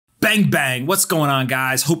Bang, bang. What's going on,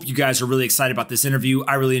 guys? Hope you guys are really excited about this interview.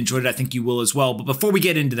 I really enjoyed it. I think you will as well. But before we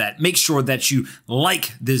get into that, make sure that you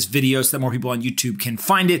like this video so that more people on YouTube can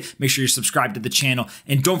find it. Make sure you're subscribed to the channel.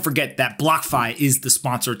 And don't forget that BlockFi is the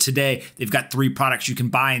sponsor today. They've got 3 products. You can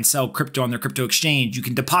buy and sell crypto on their crypto exchange. You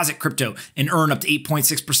can deposit crypto and earn up to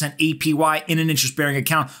 8.6% APY in an interest-bearing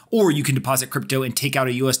account, or you can deposit crypto and take out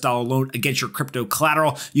a US dollar loan against your crypto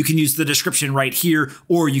collateral. You can use the description right here,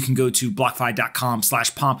 or you can go to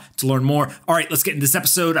blockfi.com/pomp to learn more. All right, let's get into this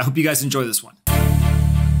episode. I hope you guys enjoy this one.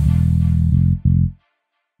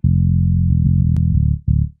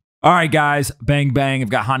 All right, guys, bang, bang.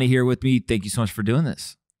 I've got Hany here with me. Thank you so much for doing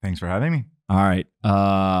this. Thanks for having me. All right.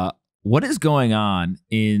 What is going on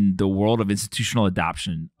in the world of institutional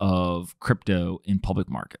adoption of crypto in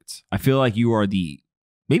public markets? I feel like you are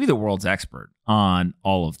maybe the world's expert on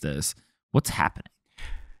all of this. What's happening?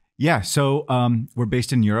 Yeah, so we're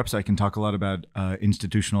based in Europe, so I can talk a lot about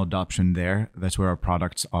institutional adoption there. That's where our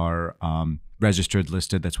products are registered,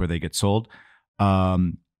 listed. That's where they get sold.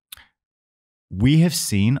 We have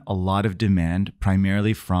seen a lot of demand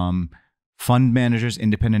primarily from fund managers,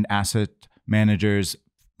 independent asset managers,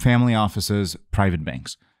 family offices, private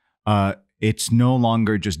banks. It's no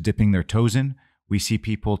longer just dipping their toes in. We see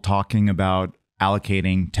people talking about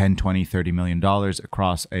allocating $10, $20, $30 million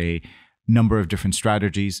across a number of different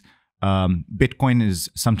strategies. Bitcoin is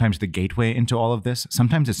sometimes the gateway into all of this.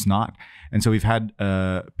 Sometimes it's not. And so we've had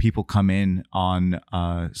people come in on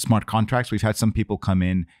smart contracts. We've had some people come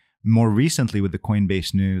in more recently with the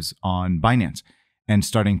Coinbase news on Binance and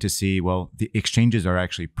starting to see, well, the exchanges are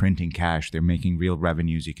actually printing cash. They're making real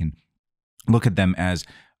revenues. You can look at them as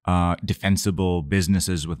defensible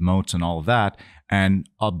businesses with moats and all of that. And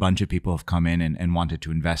a bunch of people have come in and wanted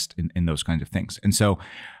to invest in those kinds of things. And so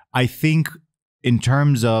I think in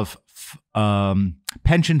terms of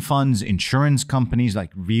pension funds, insurance companies,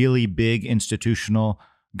 like really big institutional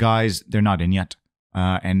guys, they're not in yet.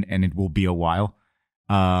 And it will be a while.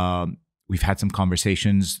 We've had some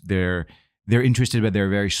conversations. They're interested, but they're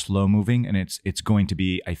very slow moving. And it's going to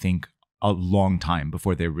be, I think, a long time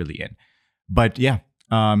before they're really in. But yeah,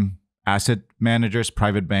 asset managers,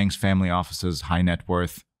 private banks, family offices, high net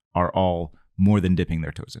worth are all more than dipping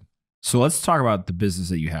their toes in. So let's talk about the business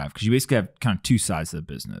that you have, because you basically have kind of 2 sides of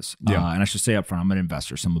the business. Yeah. And I should say up front, I'm an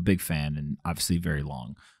investor, so I'm a big fan and obviously very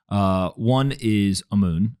long. One is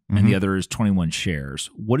Amun, and the other is 21 Shares.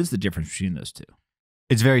 What is the difference between those two?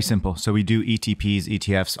 It's very simple. So we do ETPs,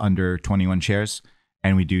 ETFs under 21 Shares,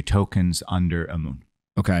 and we do tokens under Amun.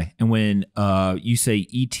 Okay. And when you say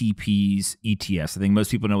ETPs, ETFs, I think most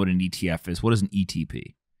people know what an ETF is. What is an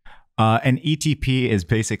ETP? An ETP is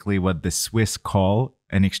basically what the Swiss call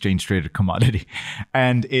an exchange traded commodity.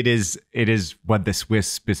 And it is what the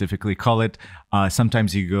Swiss specifically call it.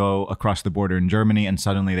 Sometimes you go across the border in Germany and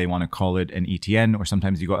suddenly they want to call it an ETN, or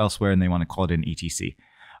sometimes you go elsewhere and they want to call it an ETC.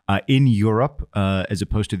 In Europe, as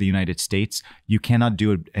opposed to the United States, you cannot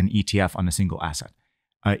do an ETF on a single asset.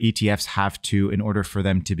 ETFs have to, in order for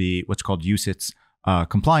them to be what's called UCITS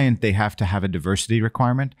compliant, they have to have a diversity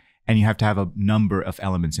requirement, and you have to have a number of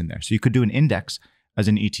elements in there. So you could do an index as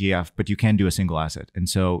an ETF, but you can't do a single asset. And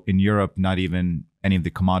so in Europe, not even any of the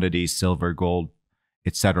commodities, silver, gold,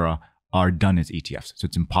 etc., are done as ETFs. So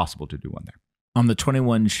it's impossible to do one there. On the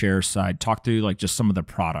 21 Shares side, talk through like just some of the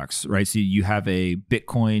products, right? So you have a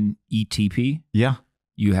Bitcoin ETP. Yeah.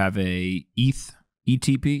 You have a ETH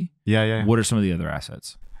ETP. Yeah. What are some of the other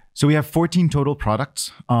assets? So we have 14 total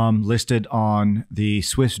products listed on the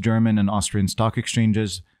Swiss, German, and Austrian stock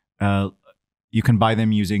exchanges. You can buy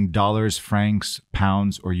them using dollars, francs,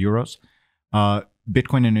 pounds, or euros.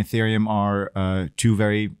 Bitcoin and Ethereum are 2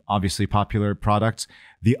 very obviously popular products.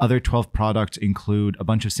 The other 12 products include a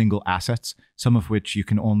bunch of single assets, some of which you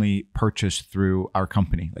can only purchase through our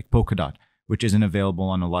company, like Polkadot, which isn't available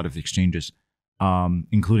on a lot of exchanges,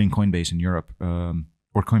 including Coinbase in Europe,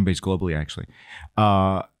 or Coinbase globally, actually.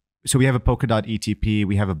 So we have a Polkadot ETP.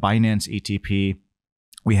 We have a Binance ETP.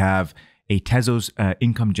 We have a Tezos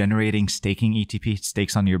income-generating staking ETP,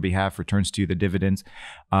 stakes on your behalf, returns to you the dividends.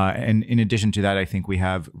 And in addition to that, I think we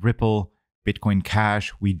have Ripple, Bitcoin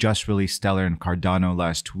Cash. We just released Stellar and Cardano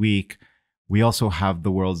last week. We also have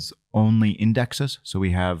the world's only indexes. So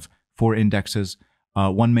we have 4 indexes,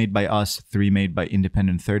 1 made by us, 3 made by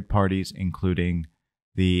independent third parties, including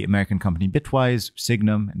the American company Bitwise,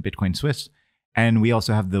 Signum, and Bitcoin Swiss. And we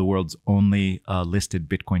also have the world's only listed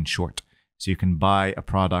Bitcoin short. So you can buy a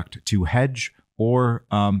product to hedge or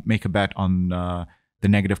make a bet on the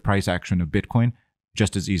negative price action of Bitcoin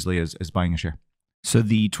just as easily as buying a share. So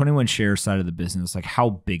the 21 Shares side of the business, like how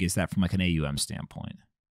big is that from like an AUM standpoint?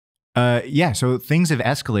 Yeah, so things have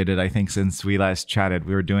escalated, I think, since we last chatted.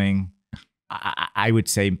 We were doing, I would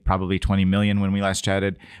say, probably 20 million when we last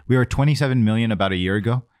chatted. We were 27 million about a year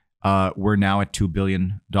ago. We're now at $2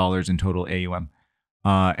 billion in total AUM.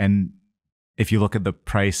 And if you look at the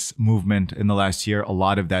price movement in the last year, a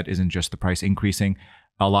lot of that isn't just the price increasing.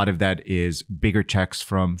 A lot of that is bigger checks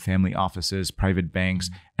from family offices, private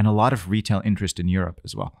banks, and a lot of retail interest in Europe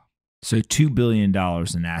as well. So $2 billion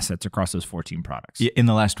in assets across those 14 products. Yeah, in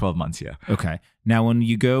the last 12 months, yeah. Okay. Now, when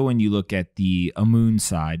you go and you look at the Amun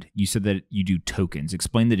side, you said that you do tokens.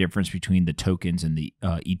 Explain the difference between the tokens and the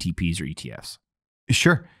ETPs or ETFs.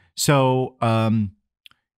 Sure. So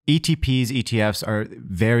ETPs, ETFs are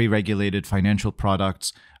very regulated financial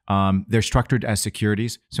products. They're structured as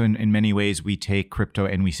securities. So in many ways, we take crypto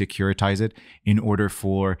and we securitize it in order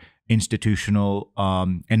for institutional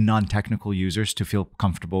and non-technical users to feel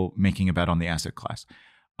comfortable making a bet on the asset class.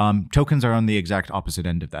 Tokens are on the exact opposite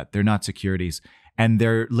end of that. They're not securities, and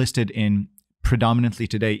they're listed in predominantly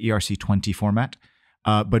today ERC20 format,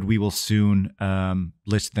 but we will soon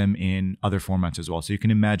list them in other formats as well. So you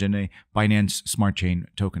can imagine a Binance Smart Chain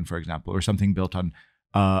token, for example, or something built on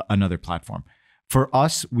another platform. For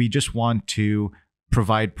us, we just want to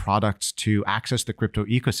provide products to access the crypto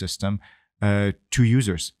ecosystem to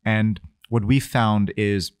users. And what we found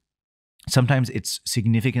is sometimes it's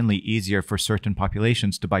significantly easier for certain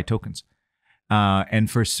populations to buy tokens.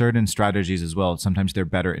 And for certain strategies as well, sometimes they're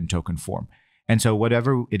better in token form. And so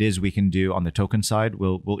whatever it is we can do on the token side,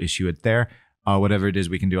 we'll issue it there. Whatever it is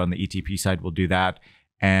we can do on the ETP side, we'll do that.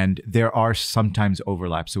 And there are sometimes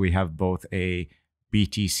overlaps. So we have both a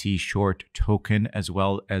BTC short token as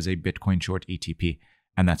well as a Bitcoin short ETP,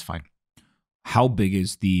 and that's fine. How big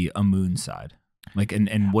is the Amun side?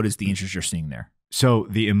 And what is the interest you're seeing there? So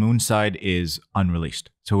the Amun side is unreleased.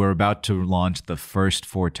 So we're about to launch the first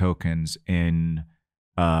 4 tokens in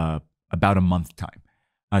about a month time.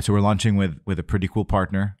 So we're launching with a pretty cool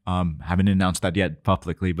partner. Haven't announced that yet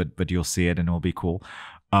publicly, but you'll see it and it'll be cool.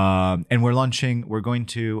 And we're going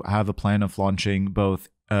to have a plan of launching both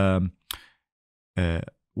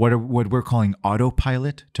what we're calling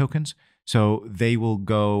autopilot tokens. So they will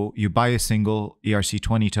go, you buy a single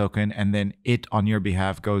ERC20 token, and then it on your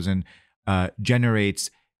behalf goes and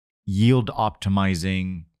generates yield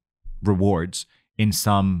optimizing rewards in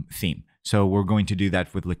some theme. So we're going to do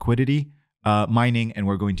that with liquidity mining, and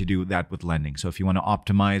we're going to do that with lending. So if you want to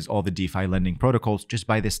optimize all the DeFi lending protocols, just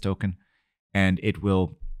buy this token and it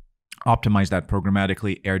will optimize that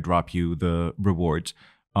programmatically, airdrop you the rewards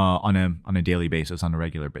on a daily basis, on a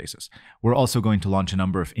regular basis. We're also going to launch a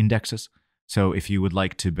number of indexes. So if you would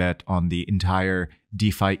like to bet on the entire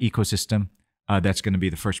DeFi ecosystem, that's going to be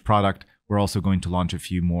the first product. We're also going to launch a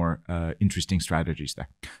few more interesting strategies there.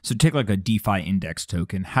 So take like a DeFi index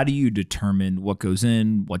token. How do you determine what goes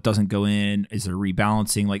in, what doesn't go in? Is there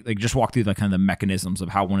rebalancing? Like just walk through the kind of the mechanisms of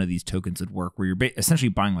how one of these tokens would work, where you're essentially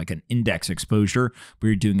buying like an index exposure, but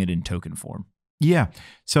you're doing it in token form. Yeah.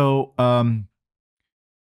 So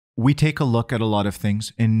we take a look at a lot of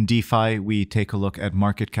things. In DeFi, we take a look at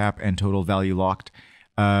market cap and total value locked.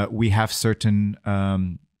 We have certain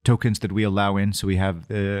tokens that we allow in. So we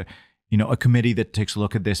have a committee that takes a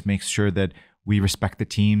look at this, makes sure that we respect the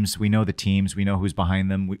teams. We know the teams. We know who's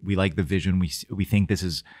behind them. We like the vision. We think this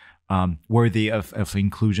is worthy of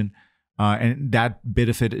inclusion. And that bit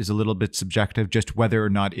of it is a little bit subjective, just whether or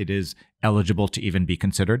not it is eligible to even be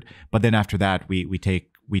considered. But then after that, we take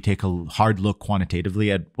a hard look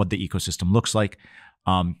quantitatively at what the ecosystem looks like,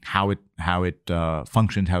 how it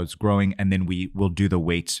functions, how it's growing, and then we will do the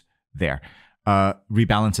weights there.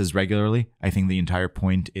 Rebalances regularly. I think the entire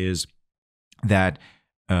point is that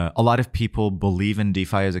a lot of people believe in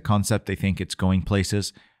DeFi as a concept. They think it's going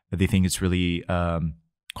places. They think it's really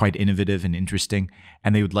quite innovative and interesting,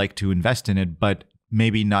 and they would like to invest in it, but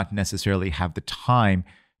maybe not necessarily have the time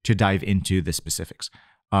to dive into the specifics.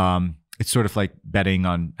 It's sort of like betting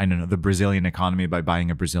on, the Brazilian economy by buying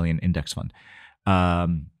a Brazilian index fund.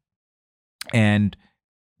 And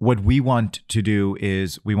what we want to do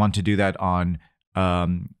is we want to do that on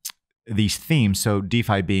these themes. So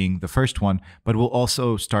DeFi being the first one, but we'll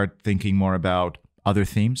also start thinking more about other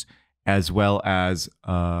themes as well as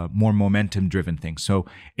more momentum-driven things. So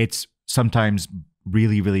it's sometimes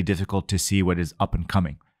really, really difficult to see what is up and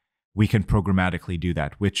coming. We can programmatically do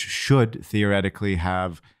that, which should theoretically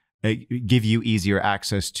give you easier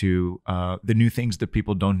access to the new things that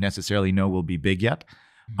people don't necessarily know will be big yet.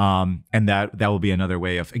 And that will be another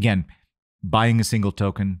way of, again, buying a single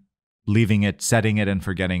token, leaving it, setting it, and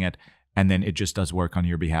forgetting it. And then it just does work on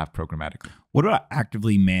your behalf programmatically. What about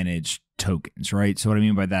actively managed tokens, right? So what I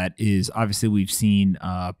mean by that is obviously we've seen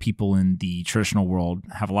people in the traditional world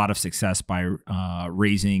have a lot of success by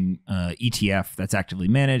raising ETF that's actively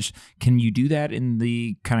managed. Can you do that in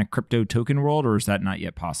the kind of crypto token world, or is that not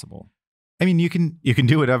yet possible? I mean, you can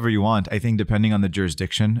do whatever you want. I think depending on the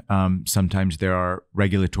jurisdiction, sometimes there are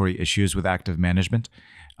regulatory issues with active management.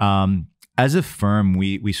 As a firm,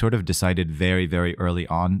 we sort of decided very, very early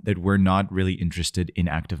on that we're not really interested in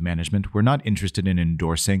active management. We're not interested in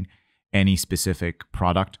endorsing any specific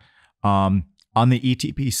product. On the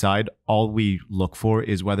ETP side, all we look for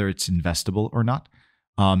is whether it's investable or not.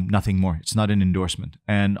 Nothing more. It's not an endorsement.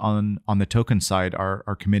 And on the token side,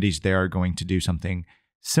 our committees there are going to do something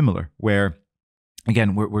similar, where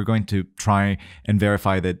again, we're going to try and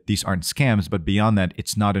verify that these aren't scams, but beyond that,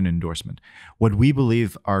 it's not an endorsement. What we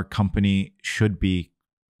believe our company should be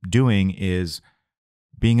doing is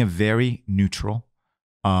being a very neutral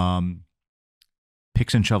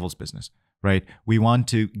picks and shovels business, right? We want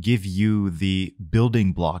to give you the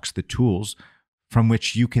building blocks, the tools from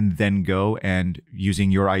which you can then go and,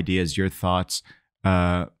 using your ideas, your thoughts,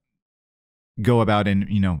 go about and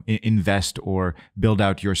invest or build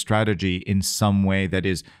out your strategy in some way that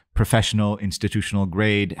is professional, institutional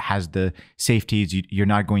grade, has the safeties. You're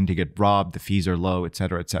not going to get robbed. The fees are low, et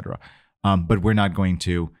cetera, et cetera. But we're not going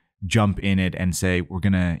to jump in it and say we're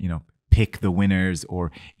gonna pick the winners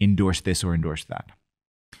or endorse this or endorse that.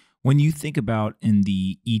 When you think about in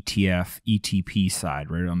the ETF, ETP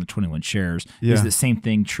side, right, on the 21 shares, is the same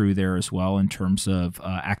thing true there as well in terms of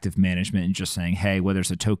active management and just saying, hey, whether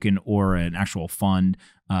it's a token or an actual fund,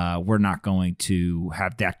 we're not going to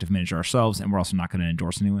have the active manager ourselves, and we're also not going to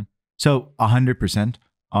endorse anyone? So 100%.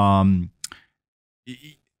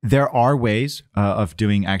 There are ways of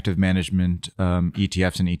doing active management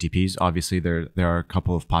ETFs and ETPs. Obviously, there are a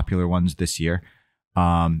couple of popular ones this year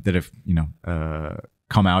that have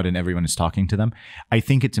come out and everyone is talking to them. I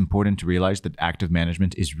think it's important to realize that active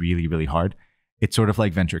management is really, really hard. It's sort of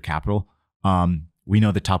like venture capital. We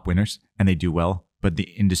know the top winners and they do well, but the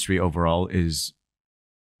industry overall is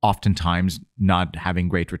oftentimes not having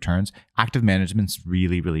great returns. Active management's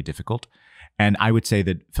really, really difficult. And I would say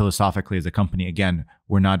that philosophically as a company, again,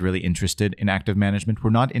 we're not really interested in active management. We're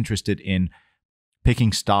not interested in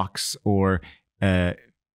picking stocks, or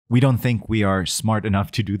we don't think we are smart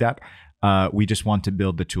enough to do that. We just want to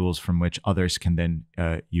build the tools from which others can then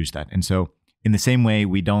use that. And so in the same way,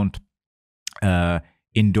 we don't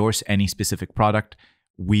endorse any specific product.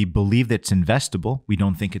 We believe that it's investable. We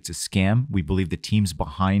don't think it's a scam. We believe the teams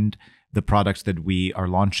behind the products that we are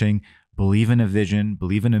launching believe in a vision,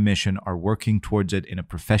 believe in a mission, are working towards it in a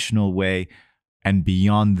professional way. And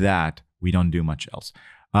beyond that, we don't do much else.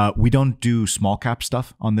 We don't do small cap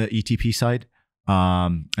stuff on the ETP side.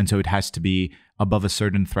 And so it has to be above a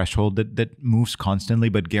certain threshold that moves constantly,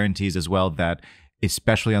 but guarantees as well that,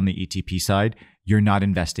 especially on the ETP side, you're not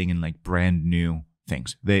investing in like brand new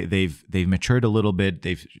things. They've matured a little bit.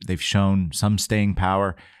 They've shown some staying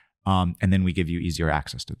power, and then we give you easier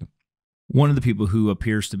access to them. One of the people who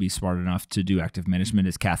appears to be smart enough to do active management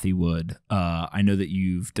is Cathie Wood. I know that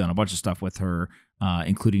you've done a bunch of stuff with her,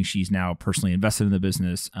 including she's now personally invested in the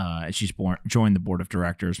business. And she's joined the board of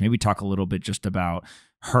directors. Maybe talk a little bit just about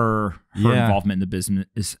her involvement in the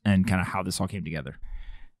business and kind of how this all came together.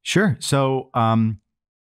 Sure. So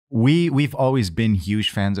we've always been huge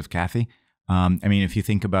fans of Cathie. I mean, if you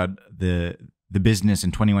think about the business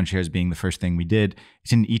and 21 shares being the first thing we did,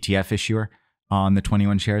 it's an ETF issuer on the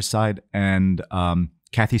 21 shares side. And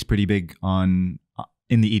Cathie's pretty big in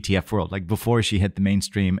the ETF world. Like before she hit the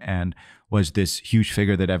mainstream and was this huge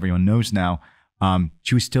figure that everyone knows now,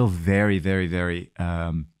 she was still very, very, very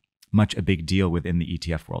much a big deal within the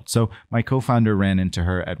ETF world. So my co-founder ran into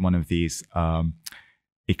her at one of these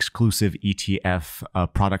exclusive ETF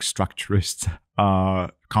product structurists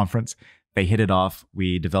conference. They hit it off.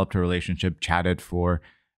 We developed a relationship, chatted for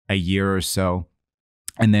a year or so.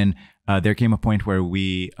 And then there came a point where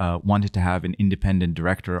we wanted to have an independent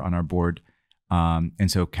director on our board. And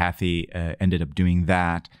so Cathie ended up doing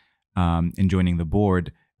that and joining the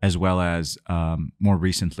board, as well as more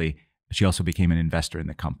recently, she also became an investor in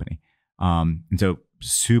the company. And so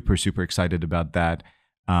super, super excited about that.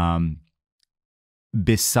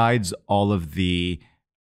 Besides all of the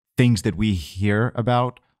things that we hear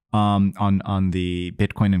about on the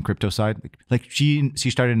Bitcoin and crypto side, like she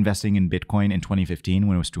started investing in Bitcoin in 2015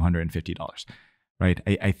 when it was $250, right?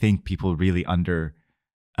 I think people really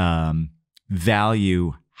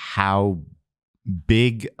value how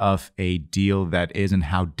big of a deal that is and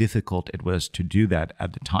how difficult it was to do that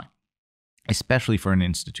at the time, especially for an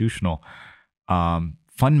institutional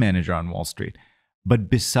fund manager on Wall Street. But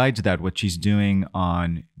besides that, what she's doing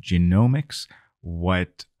on genomics,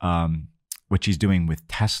 what she's doing with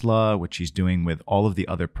Tesla, what she's doing with all of the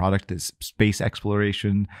other product, this space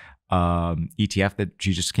exploration ETF that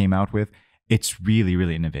she just came out with, it's really,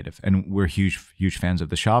 really innovative. And we're huge fans of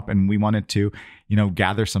the shop. And we wanted to,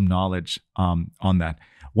 gather some knowledge on that.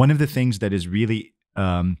 One of the things that is really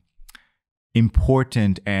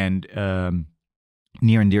important and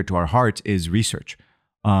near and dear to our hearts is research.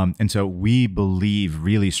 And so we believe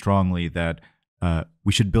really strongly that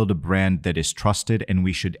we should build a brand that is trusted, and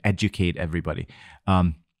we should educate everybody.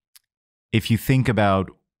 If you think about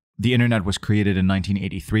the internet was created in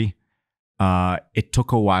 1983, it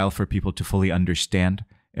took a while for people to fully understand,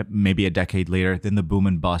 maybe a decade later, then the boom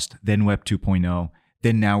and bust, then Web 2.0,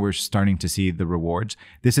 then now we're starting to see the rewards.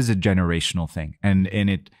 This is a generational thing. And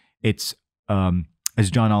it's as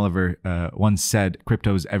John Oliver once said,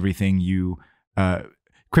 crypto's everything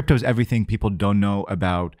people don't know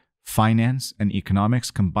about finance and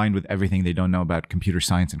economics, combined with everything they don't know about computer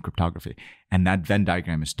science and cryptography. And that Venn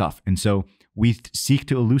diagram is tough. And so we seek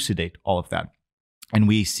to elucidate all of that. And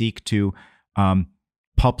we seek to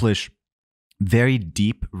publish very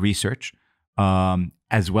deep research,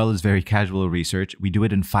 as well as very casual research. We do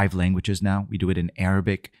it in 5 languages now. We do it in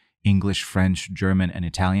Arabic, English, French, German, and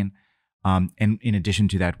Italian. And in addition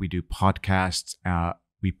to that, we do podcasts.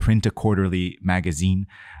 We print a quarterly magazine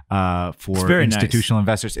for institutional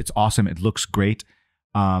investors. It's awesome. It looks great.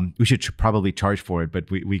 We should probably charge for it,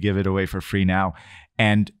 but we give it away for free now.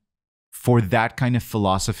 And for that kind of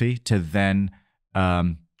philosophy to then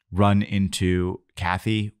run into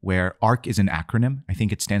Cathie, where ARK is an acronym. I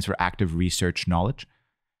think it stands for Active Research Knowledge.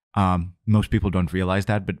 Most people don't realize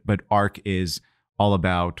that, but ARK is all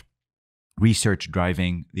about research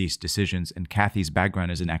driving these decisions. And Cathie's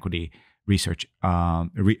background as an equity research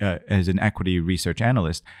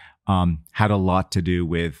analyst had a lot to do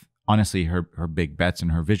with, honestly, her big bets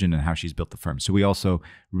and her vision and how she's built the firm. So we also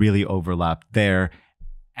really overlapped there.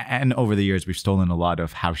 And over the years, we've stolen a lot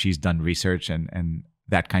of how she's done research and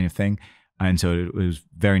that kind of thing. And so it was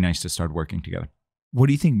very nice to start working together. What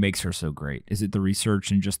do you think makes her so great? Is it the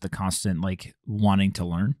research and just the constant wanting to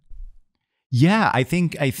learn? Yeah, I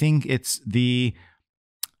think it's the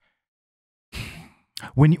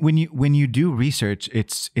when you do research,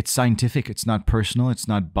 it's scientific. It's not personal. It's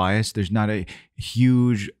not biased. There's not a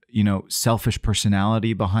huge selfish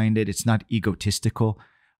personality behind it. It's not egotistical.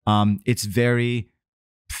 It's very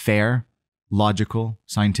fair, logical,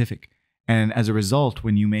 scientific. And as a result,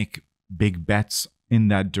 when you make big bets in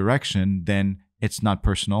that direction, then it's not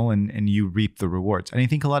personal and you reap the rewards. And I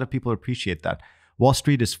think a lot of people appreciate that. Wall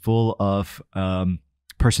Street is full of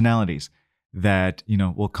personalities that,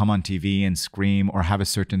 will come on TV and scream or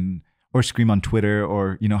scream on Twitter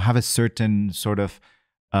or, have a certain sort of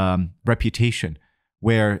reputation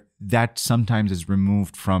where that sometimes is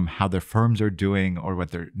removed from how their firms are doing or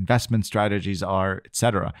what their investment strategies are, et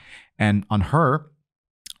cetera. And on her,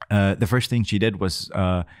 the first thing she did was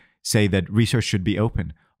say that research should be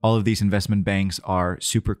open. All of these investment banks are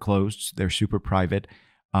super closed. They're super private.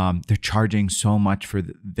 They're charging so much for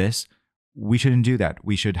this. We shouldn't do that.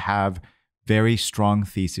 We should have very strong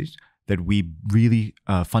theses that we really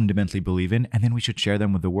fundamentally believe in, and then we should share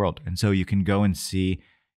them with the world. And so you can go and see,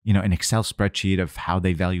 an Excel spreadsheet of how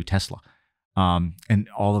they value Tesla, and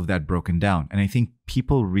all of that broken down. And I think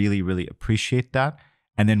people really, really appreciate that.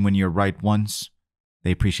 And then when you're right once,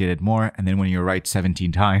 they appreciate it more. And then when you're right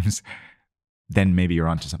 17 times, then maybe you're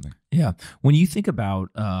onto something. Yeah. When you think about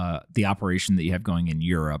the operation that you have going in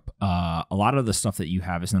Europe, a lot of the stuff that you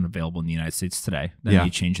have is not available in the United States today. That may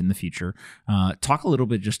change in the future. Talk a little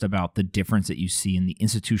bit just about the difference that you see in the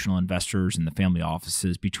institutional investors and the family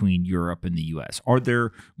offices between Europe and the US. Are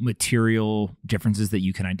there material differences that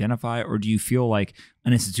you can identify, or do you feel like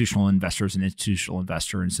an institutional investor is an institutional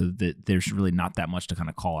investor, and so that there's really not that much to kind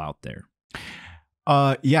of call out there?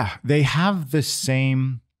 Yeah, they have the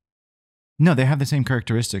same. No, they have the same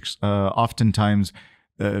characteristics. Oftentimes,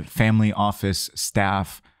 the family office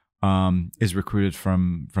staff is recruited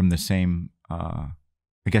from the same,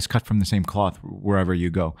 cut from the same cloth wherever you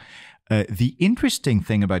go. The interesting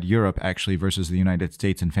thing about Europe, actually, versus the United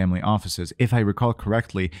States and family offices, if I recall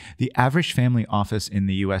correctly, the average family office in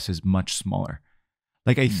the US is much smaller.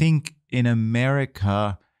 I think in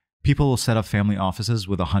America, people will set up family offices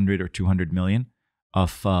with 100 or 200 million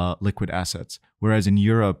of liquid assets, whereas in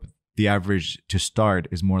Europe, the average to start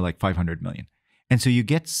is more like 500 million. And so you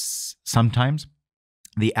get sometimes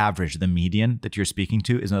the average, the median that you're speaking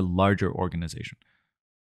to is a larger organization.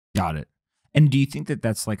 Got it. And do you think that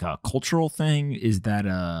that's like a cultural thing? Is that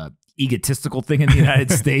egotistical thing in the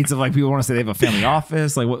United States of like people want to say they have a family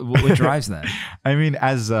office? Like what drives that? I mean,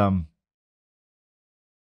 as an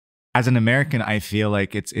American, I feel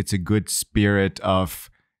like it's a good spirit of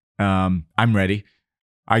I'm ready.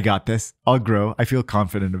 I got this. I'll grow. I feel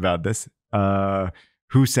confident about this.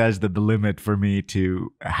 Who says that the limit for me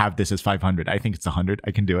to have this is 500? I think it's 100.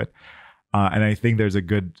 I can do it. And I think there's a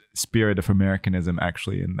good spirit of Americanism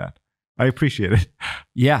actually in that. I appreciate it.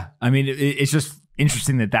 Yeah. I mean, it's just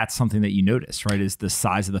interesting that that's something that you notice, right? Is the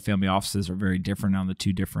size of the family offices are very different on the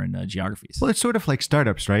two different geographies. Well, it's sort of like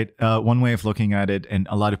startups, right? One way of looking at it, and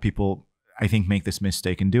a lot of people, I think, make this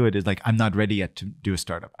mistake and do it, is like, I'm not ready yet to do a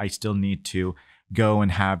startup. I still need to go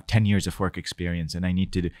and have 10 years of work experience. And I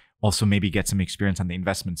need to also maybe get some experience on the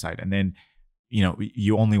investment side. And then,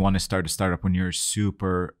 you only want to start a startup when you're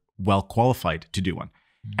super well qualified to do one.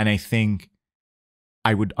 Mm-hmm. And I think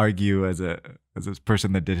I would argue as a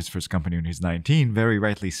person that did his first company when he's 19, very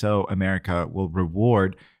rightly so, America will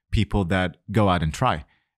reward people that go out and try.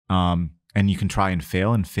 And you can try and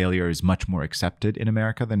fail, and failure is much more accepted in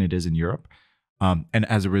America than it is in Europe. And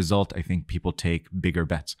as a result, I think people take bigger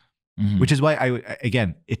bets. Mm-hmm. Which is why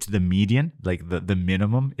again, it's the median, like the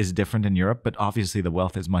minimum is different in Europe, but obviously the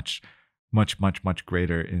wealth is much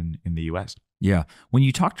greater in the US. Yeah. When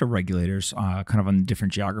you talk to regulators kind of on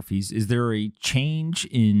different geographies, is there a change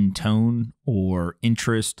in tone or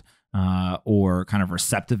interest or kind of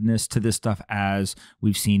receptiveness to this stuff as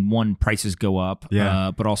we've seen, one, prices go up,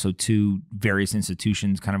 but also two, various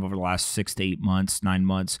institutions kind of over the last 6 to 8 months, 9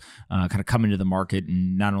 months, kind of come into the market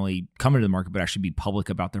and not only come into the market, but actually be public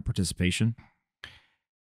about their participation?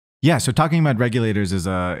 Yeah, so talking about regulators is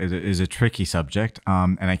a tricky subject,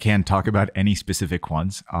 and I can't talk about any specific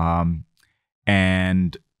ones.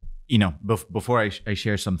 And before I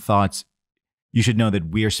share some thoughts, you should know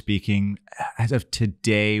that we are speaking as of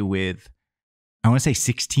today with, I want to say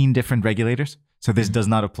 16 different regulators. So this does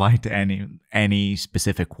not apply to any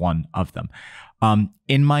specific one of them.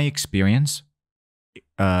 In my experience,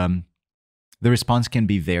 the response can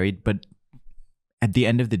be varied, but at the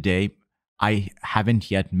end of the day, I haven't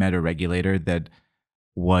yet met a regulator that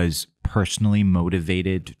was personally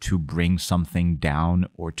motivated to bring something down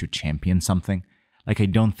or to champion something. Like, I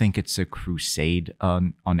don't think it's a crusade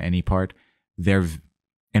on any part. They're,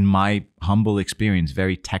 in my humble experience,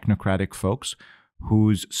 very technocratic folks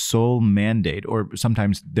whose sole mandate, or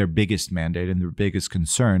sometimes their biggest mandate and their biggest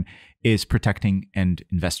concern, is protecting end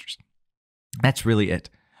investors. That's really it.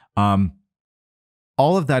 All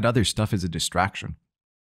of that other stuff is a distraction.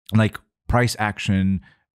 Like price action,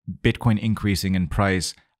 Bitcoin increasing in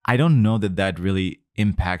price, I don't know that really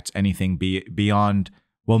impacts anything beyond,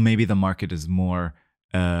 well, maybe the market is more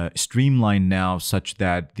streamlined now such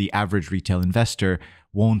that the average retail investor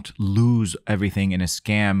won't lose everything in a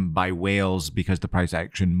scam by whales because the price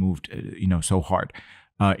action moved so hard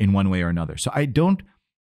in one way or another. So I don't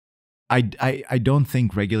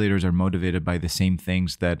think regulators are motivated by the same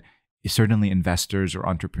things that certainly investors or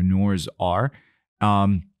entrepreneurs are.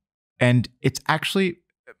 And it's actually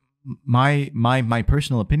my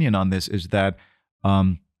personal opinion on this is that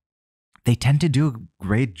they tend to do a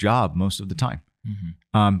great job most of the time.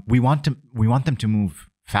 Mm-hmm. We want them to move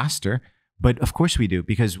faster, but of course we do,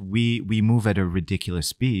 because we move at a ridiculous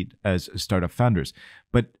speed as startup founders.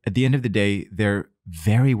 But at the end of the day, they're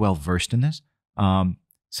very well versed in this,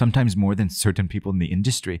 sometimes more than certain people in the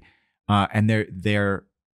industry, and they're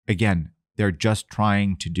just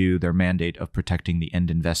trying to do their mandate of protecting the end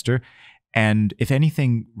investor. And if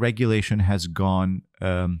anything, regulation has gone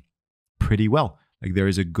pretty well. Like, there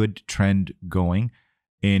is a good trend going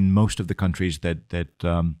in most of the countries that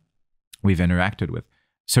we've interacted with.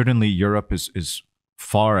 Certainly, Europe is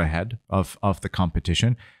far ahead of the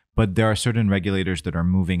competition, but there are certain regulators that are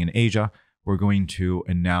moving in Asia. We're going to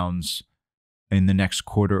announce in the next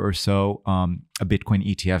quarter or so a Bitcoin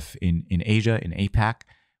ETF in Asia, in APAC.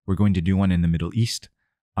 We're going to do one in the Middle East.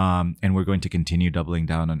 And we're going to continue doubling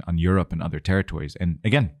down on Europe and other territories. And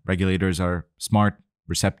again, regulators are smart,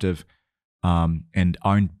 receptive, and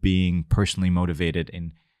aren't being personally motivated.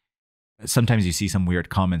 And sometimes you see some weird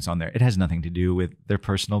comments on there. It has nothing to do with their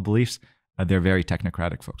personal beliefs. They're very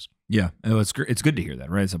technocratic folks. Yeah, it's good to hear that,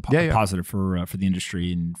 right? It's a positive for the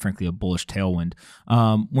industry, and frankly, a bullish tailwind.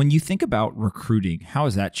 When you think about recruiting, how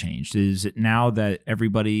has that changed? Is it now that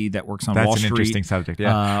everybody that works on Wall Street, that's an interesting subject,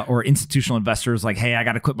 yeah, or institutional investors like, hey, I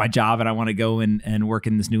got to quit my job and I want to go and work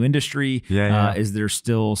in this new industry? Is there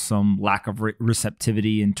still some lack of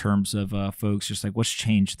receptivity in terms of folks? Just like, what's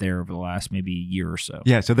changed there over the last maybe year or so?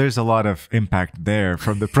 Yeah, so there's a lot of impact there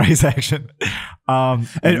from the price action. Are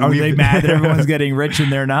they mad that everyone's getting rich and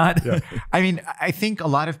they're not? Yeah. I mean, I think a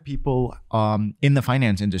lot of people in the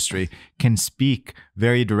finance industry can speak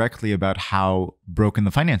very directly about how broken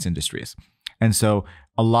the finance industry is. And so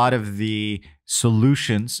a lot of the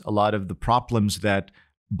solutions, a lot of the problems that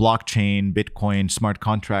blockchain, Bitcoin, smart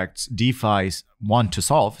contracts, DeFi want to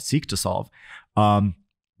solve, seek to solve,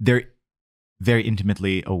 they're very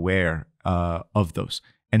intimately aware of those.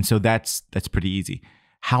 And so that's pretty easy.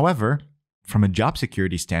 However, from a job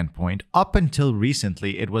security standpoint, up until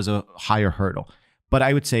recently, it was a higher hurdle. But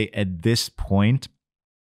I would say at this point,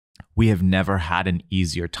 we have never had an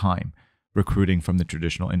easier time recruiting from the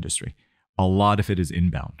traditional industry. A lot of it is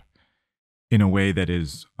inbound in a way that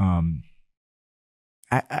is,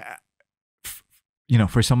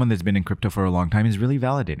 for someone that's been in crypto for a long time, is really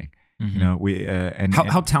validating. Mm-hmm.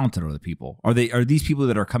 How talented are the people? Are these people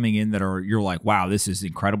that are coming in that you're like, wow, this is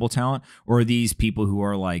incredible talent, or are these people who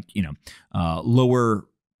are like, lower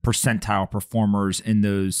percentile performers in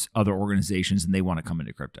those other organizations and they want to come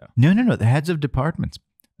into crypto? No. The heads of departments.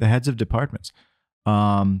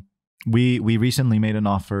 We recently made an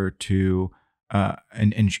offer to,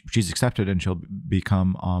 and she's accepted, and she'll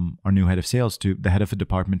become our new head of sales, to the head of a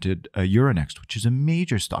department at Euronext, which is a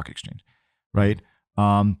major stock exchange, right?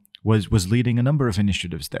 Was leading a number of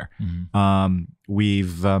initiatives there. Mm-hmm.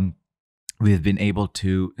 We've been able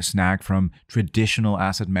to snag from traditional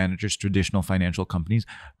asset managers, traditional financial companies,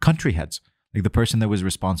 country heads, like the person that was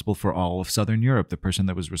responsible for all of Southern Europe, the person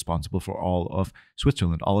that was responsible for all of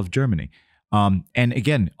Switzerland, all of Germany. And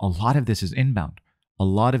again, a lot of this is inbound.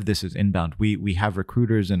 We have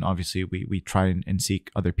recruiters, and obviously we try and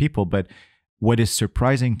seek other people. But what is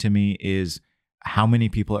surprising to me is how many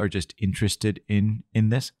people are just interested in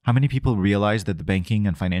this. How many people realize that the banking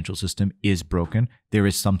and financial system is broken, there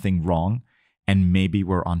is something wrong, and maybe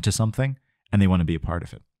we're onto something, and they want to be a part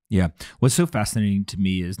of it. Yeah. What's so fascinating to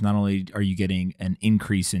me is not only are you getting an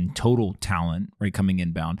increase in total talent, right, coming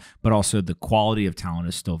inbound, but also the quality of talent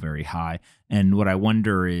is still very high. And what I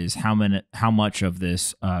wonder is how much of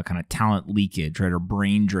this kind of talent leakage, right, or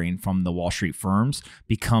brain drain from the Wall Street firms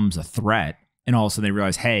becomes a threat. And all of a sudden they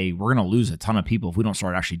realize, hey, we're going to lose a ton of people if we don't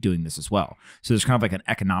start actually doing this as well. So there's kind of like an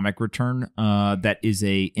economic return that is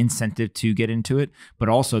a incentive to get into it. But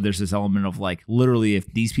also there's this element of like, literally, if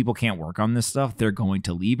these people can't work on this stuff, they're going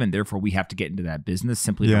to leave. And therefore we have to get into that business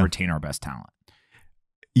simply to retain our best talent.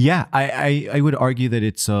 Yeah, I would argue that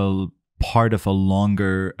it's a part of a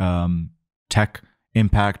longer tech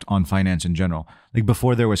impact on finance in general. Like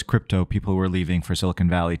before there was crypto, people were leaving for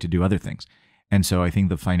Silicon Valley to do other things. And so I think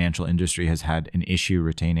the financial industry has had an issue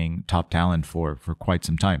retaining top talent for quite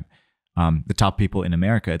some time. The top people in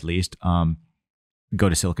America, at least, go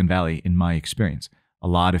to Silicon Valley, in my experience. A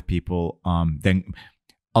lot of people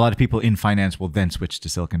in finance will then switch to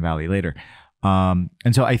Silicon Valley later. And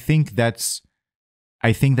so I think that's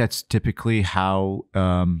typically how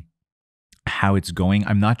it's going.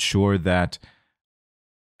 I'm not sure that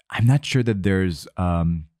there's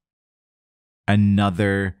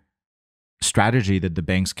another strategy that the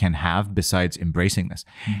banks can have besides embracing this.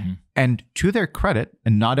 Mm-hmm. And to their credit,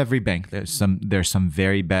 and not every bank, there's some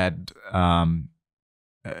very bad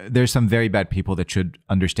people that should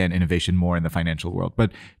understand innovation more in the financial world.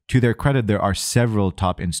 But to their credit, there are several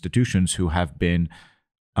top institutions who have been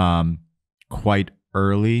quite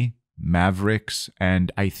early mavericks,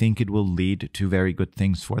 and I think it will lead to very good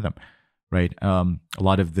things for them. Right? A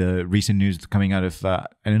lot of the recent news coming out of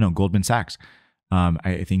Goldman Sachs.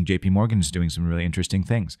 I think JP Morgan is doing some really interesting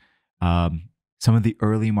things. Some of the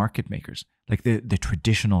early market makers, like the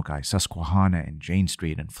traditional guys, Susquehanna and Jane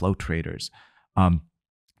Street and Flow Traders, the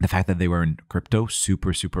fact that they were in crypto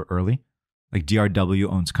super, super early, like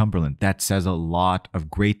DRW owns Cumberland, that says a lot of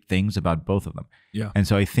great things about both of them. Yeah. And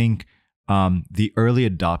so I think the early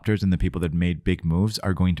adopters and the people that made big moves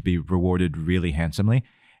are going to be rewarded really handsomely.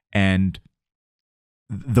 And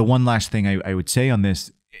the one last thing I would say on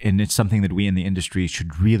this, and it's something that we in the industry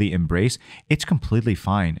should really embrace, it's completely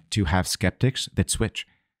fine to have skeptics that switch.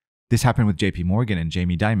 This happened with JP Morgan and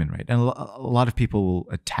Jamie Dimon, right? And a lot of people will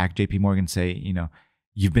attack JP Morgan, say,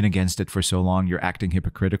 you've been against it for so long, you're acting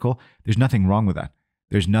hypocritical. There's nothing wrong with that.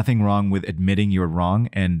 There's nothing wrong with admitting you're wrong,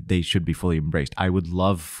 and they should be fully embraced. I would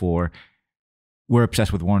love we're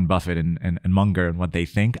obsessed with Warren Buffett and Munger and what they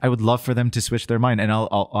think. I would love for them to switch their mind, and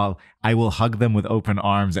I will hug them with open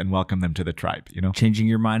arms and welcome them to the tribe. Changing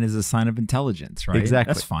your mind is a sign of intelligence, right?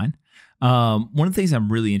 Exactly. That's fine. One of the things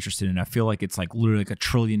I'm really interested in, I feel like it's like literally like $1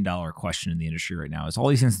 trillion question in the industry right now, is all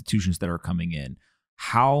these institutions that are coming in.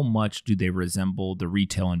 How much do they resemble the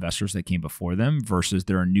retail investors that came before them versus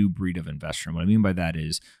they're a new breed of investor? And what I mean by that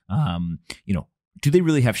is, do they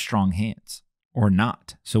really have strong hands? or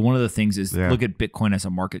not. So one of the things is look at Bitcoin as a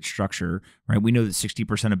market structure, right? We know that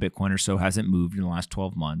 60% of Bitcoin or so hasn't moved in the last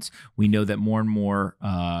 12 months. We know that more and more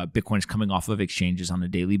Bitcoin is coming off of exchanges on a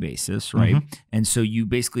daily basis, right? Mm-hmm. And so you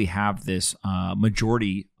basically have this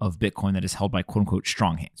majority of Bitcoin that is held by quote unquote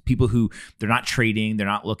strong hands. People who they're not trading, they're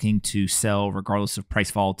not looking to sell regardless of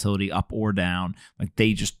price volatility up or down. Like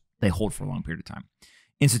they hold for a long period of time.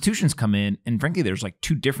 Institutions come in, and frankly, there's like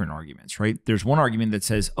two different arguments, right? There's one argument that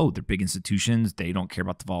says, oh, they're big institutions. They don't care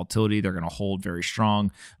about the volatility. They're going to hold very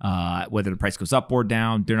strong. Whether the price goes up or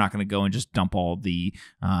down, they're not going to go and just dump all the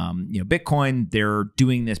Bitcoin. They're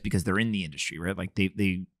doing this because they're in the industry, right? Like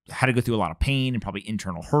they had to go through a lot of pain and probably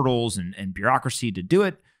internal hurdles and bureaucracy to do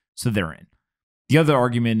it. So they're in. The other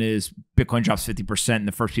argument is Bitcoin drops 50%, and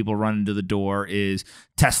the first people run into the door is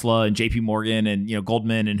Tesla and JP Morgan and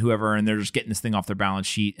Goldman and whoever, and they're just getting this thing off their balance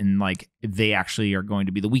sheet, and like they actually are going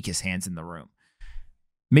to be the weakest hands in the room.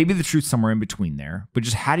 Maybe the truth's somewhere in between there, but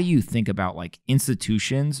just how do you think about like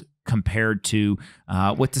institutions compared to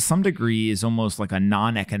what to some degree is almost like a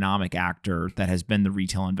non-economic actor that has been the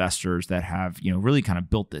retail investors that have really kind of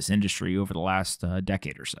built this industry over the last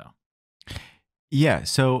decade or so? Yeah,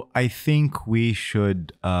 so I think we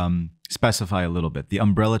should specify a little bit. The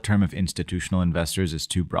umbrella term of institutional investors is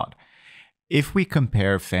too broad. If we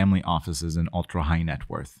compare family offices and ultra high net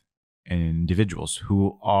worth individuals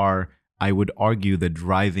who are, I would argue, the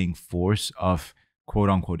driving force of quote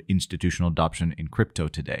unquote institutional adoption in crypto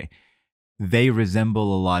today, they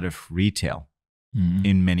resemble a lot of retail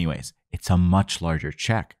in many ways. It's a much larger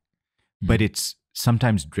check, but it's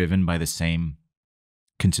sometimes driven by the same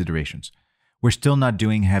considerations. We're still not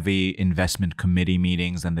doing heavy investment committee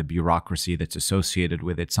meetings and the bureaucracy that's associated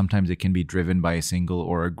with it. Sometimes it can be driven by a single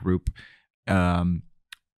or a group, a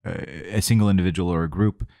single individual or a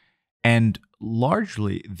group. And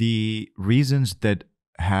largely the reasons that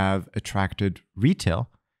have attracted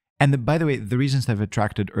retail, and by the way, the reasons that have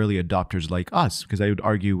attracted early adopters like us, because I would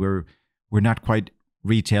argue we're not quite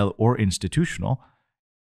retail or institutional,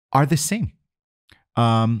 are the same.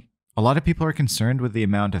 A lot of people are concerned with the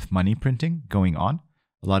amount of money printing going on.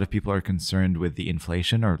 A lot of people are concerned with the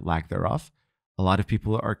inflation or lack thereof. A lot of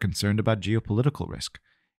people are concerned about geopolitical risk.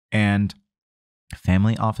 And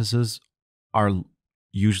family offices are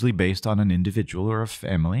usually based on an individual or a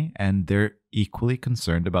family, and they're equally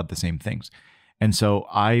concerned about the same things. And so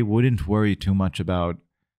I wouldn't worry too much about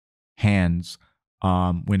hands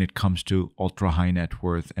when it comes to ultra high net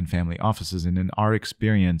worth and family offices. And in our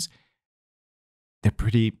experience, they're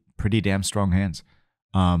pretty damn strong hands.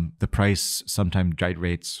 The price sometimes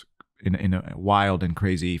gyrates in a wild and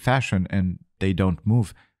crazy fashion, and they don't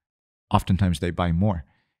move. Oftentimes they buy more.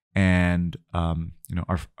 And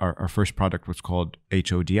our first product was called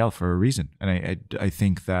HODL for a reason. And I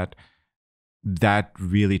think that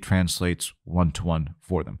really translates one-to-one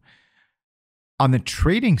for them. On the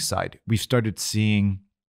trading side, we've started seeing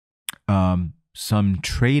some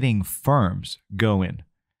trading firms go in.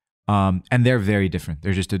 And they're very different.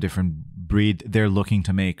 They're just a different breed. They're looking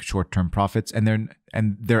to make short-term profits, and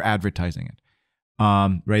they're advertising it.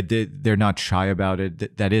 Right? They're not shy about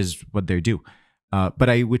it. That is what they do. But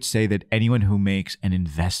I would say that anyone who makes an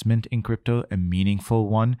investment in crypto, a meaningful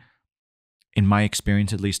one, in my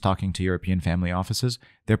experience, at least talking to European family offices,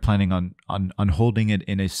 they're planning on holding it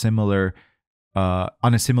in a similar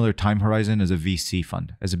on a similar time horizon as a VC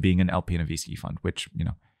fund, as being an LP in a VC fund, which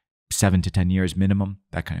 7 to 10 years minimum,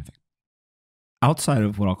 that kind of thing. Outside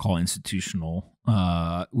of what I'll call institutional,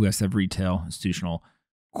 we also have retail, institutional,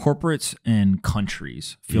 corporates and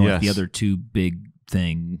countries feel like the other two big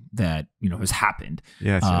thing that has happened.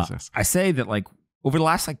 Yes. I say that like over the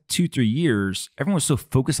last 2-3 years, everyone was so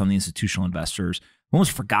focused on the institutional investors, we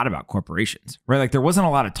almost forgot about corporations, right? Like there wasn't a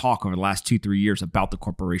lot of talk over the last 2-3 years about the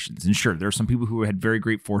corporations. And sure, there are some people who had very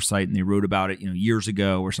great foresight and they wrote about it, years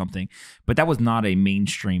ago or something, but that was not a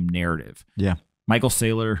mainstream narrative. Yeah. Michael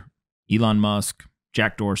Saylor, Elon Musk,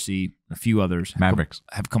 Jack Dorsey, a few others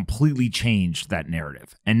have completely changed that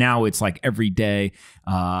narrative. And now it's like every day,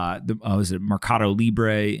 was it Mercado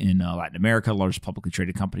Libre in Latin America, largest publicly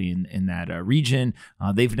traded company in that region.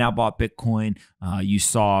 They've now bought Bitcoin. You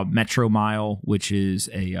saw Metro Mile, which is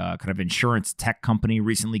a kind of insurance tech company,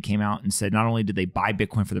 recently came out and said not only did they buy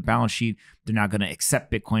Bitcoin for the balance sheet, they're now going to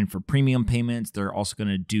accept Bitcoin for premium payments. They're also going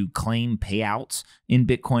to do claim payouts in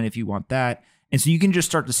Bitcoin if you want that. And so you can just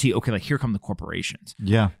start to see, okay, like here come the corporations.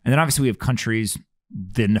 Yeah. And then obviously we have countries.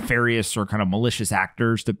 the nefarious or kind of malicious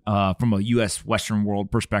actors that, from a U.S. Western world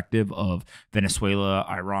perspective of Venezuela,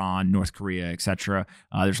 Iran, North Korea, etc.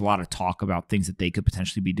 There's a lot of talk about things that they could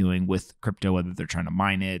potentially be doing with crypto, whether they're trying to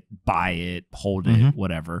mine it, buy it, hold it,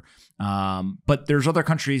 whatever. But there's other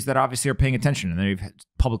countries that obviously are paying attention and they've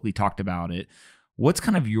publicly talked about it. What's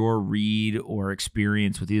kind of your read or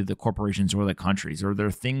experience with either the corporations or the countries? Are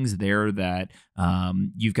there things there that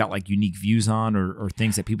you've got like unique views on or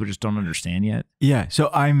things that people just don't understand yet? Yeah.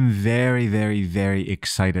 So I'm very, very, very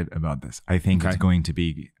excited about this. I think it's going to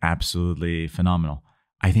be absolutely phenomenal.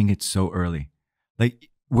 I think it's so early. Like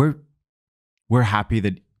we're happy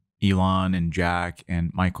that Elon and Jack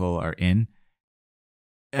and Michael are in.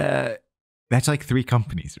 That's like 3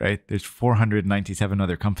 companies, right? There's 497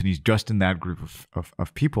 other companies just in that group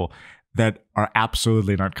of people that are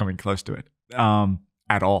absolutely not coming close to it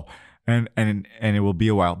at all. And it will be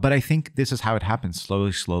a while. But I think this is how it happens,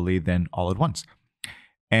 slowly, then all at once.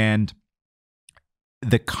 And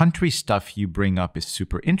the country stuff you bring up is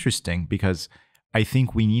super interesting because I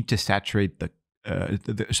think we need to saturate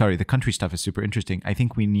the country stuff is super interesting. I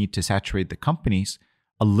think we need to saturate the companies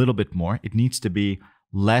a little bit more. It needs to be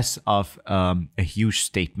less of a huge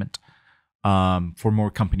statement for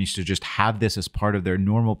more companies to just have this as part of their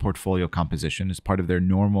normal portfolio composition, as part of their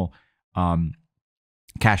normal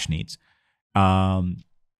cash needs. And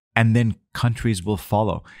then countries will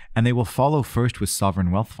follow. And they will follow first with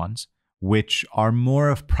sovereign wealth funds, which are more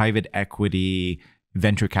of private equity,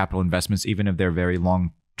 venture capital investments, even if they're very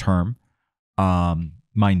long-term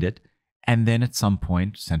minded. And then at some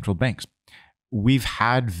point, central banks. We've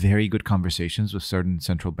had very good conversations with certain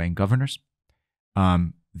central bank governors.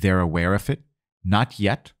 They're aware of it. Not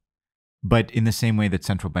yet, but in the same way that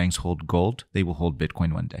central banks hold gold, they will hold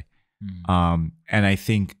Bitcoin one day. And I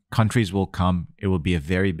think countries will come. It will be a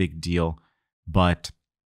very big deal, but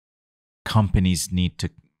companies need to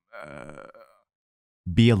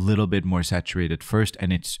be a little bit more saturated first,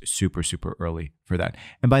 and it's super, super early for that.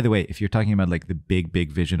 And by the way, if you're talking about like the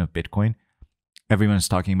big vision of Bitcoin, everyone's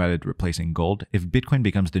talking about it replacing gold. If Bitcoin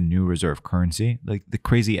becomes the new reserve currency, like the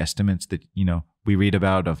crazy estimates that, we read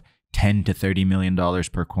about of $10 to $30 million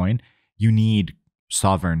per coin, you need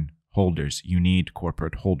sovereign holders, you need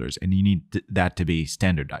corporate holders, and you need that to be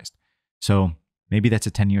standardized. So maybe that's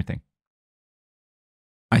a 10-year thing.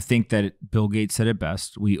 I think that Bill Gates said it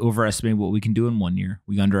best. We overestimate what we can do in 1 year.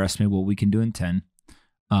 We underestimate what we can do in 10.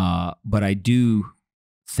 But I do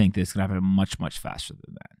think that it's going to happen much, much faster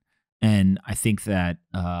than that. And I think that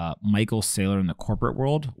Michael Saylor in the corporate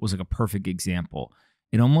world was like a perfect example.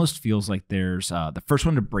 It almost feels like there's the first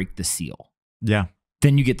one to break the seal. Yeah.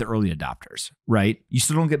 Then you get the early adopters, right? You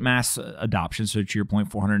still don't get mass adoption. So to your point,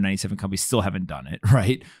 497 companies still haven't done it,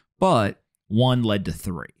 right? But one led to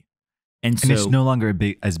 3. And so it's no longer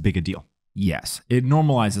as big a deal. Yes, it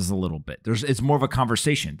normalizes a little bit. It's more of a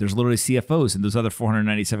conversation. There's literally CFOs and those other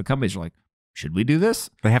 497 companies are like, should we do this?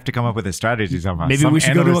 They have to come up with a strategy somehow. Maybe we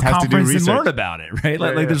should go to a conference and learn about it, right?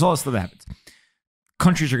 Like there's all this stuff that happens.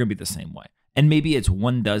 Countries are going to be the same way. And maybe it's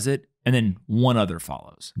one does it and then one other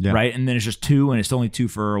follows, right? And then it's just 2 and it's only 2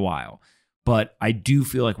 for a while. But I do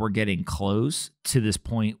feel like we're getting close to this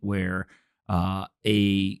point where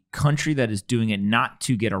a country that is doing it not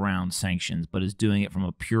to get around sanctions, but is doing it from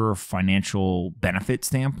a pure financial benefit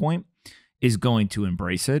standpoint is going to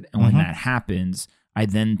embrace it. And when that happens, I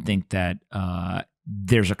then think that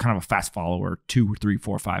there's a kind of a fast follower, 2, 3,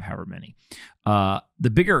 4, 5, however many. The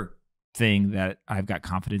bigger thing that I've got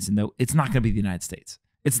confidence in, though, it's not going to be the United States.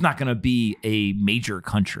 It's not going to be a major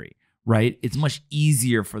country, right? It's much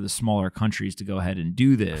easier for the smaller countries to go ahead and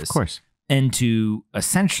do this. Of course. And to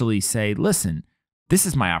essentially say, listen, this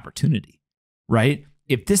is my opportunity, right?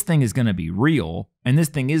 If this thing is going to be real and this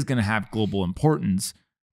thing is going to have global importance,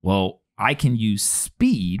 well, I can use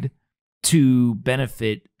speed to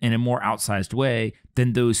benefit in a more outsized way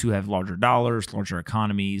than those who have larger dollars, larger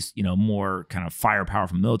economies, more kind of firepower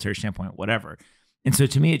from a military standpoint, whatever. And so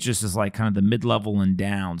to me, it just is like kind of the mid-level and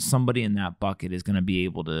down. Somebody in that bucket is going to be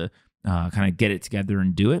able to kind of get it together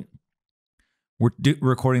and do it. We're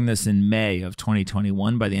recording this in May of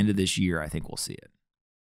 2021. By the end of this year, I think we'll see it.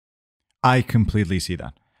 I completely see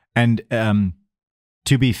that. And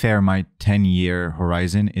to be fair, my 10-year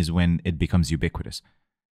horizon is when it becomes ubiquitous.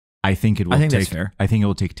 I think it will that's fair. I think it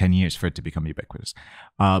will take 10 years for it to become ubiquitous.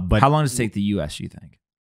 But how long does it take the U.S., you think?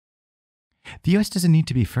 The U.S. doesn't need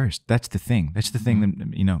to be first. That's the thing. That's the thing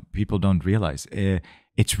that people don't realize.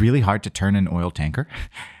 It's really hard to turn an oil tanker.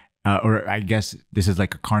 Or I guess this is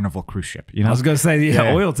like a Carnival cruise ship. I was going to say,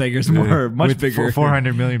 oil tankers much bigger.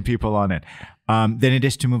 400 million people on it. Than it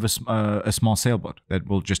is to move a small sailboat that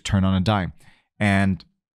will just turn on a dime. And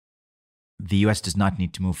the US does not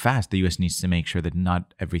need to move fast. The US needs to make sure that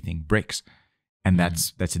not everything breaks. And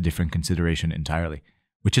that's a different consideration entirely,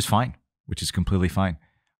 which is fine, which is completely fine.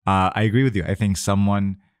 I agree with you. I think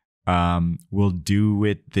someone will do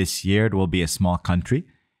it this year. It will be a small country,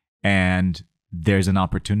 and there's an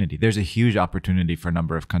opportunity. There's a huge opportunity for a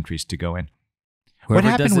number of countries to go in. What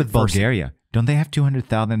happened with Bulgaria? Don't they have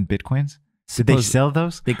 200,000 Bitcoins? Did they sell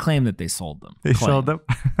those? They claim that they sold them. They sold them?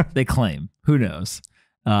 They claim. Who knows?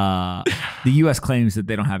 The U.S. claims that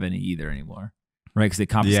they don't have any either anymore, right? Because they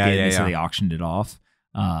confiscated it, so they auctioned it off.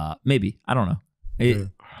 Maybe. I don't know.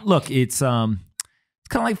 Look, it's kind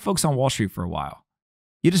of like folks on Wall Street for a while.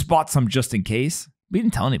 You just bought some just in case, but you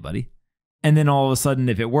didn't tell anybody. And then all of a sudden,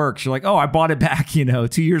 if it works, you're like, oh, I bought it back,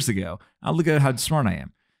 2 years ago. I'll look at how smart I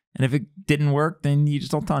am. And if it didn't work, then you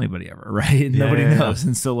just don't tell anybody ever, right? And nobody knows.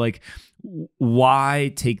 And so, like,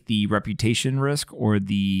 why take the reputation risk or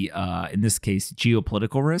the, in this case,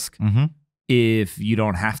 geopolitical risk if you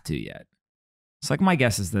don't have to yet? It's like, my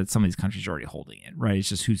guess is that some of these countries are already holding it, right? It's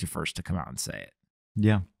just who's the first to come out and say it.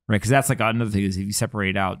 Yeah. Right? Because that's like another thing is if you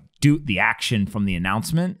separate out the action from the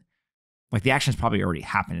announcement, like the action's probably already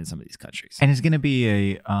happened in some of these countries. And it's going to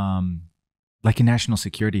be like a national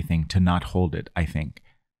security thing to not hold it, I think,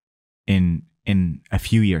 in a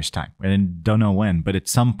few years' time. And don't know when, but at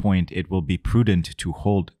some point it will be prudent to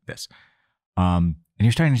hold this. And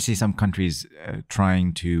you're starting to see some countries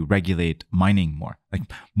trying to regulate mining more. Like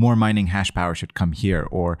more mining hash power should come here,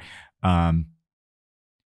 or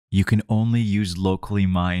you can only use locally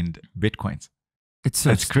mined Bitcoins.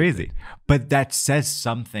 That's crazy. But that says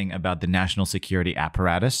something about the national security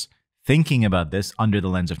apparatus thinking about this under the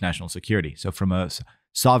lens of national security. So from a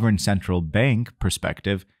sovereign central bank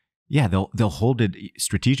perspective, yeah, they'll hold it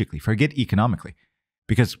strategically. Forget economically,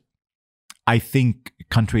 because I think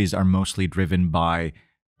countries are mostly driven by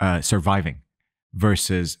surviving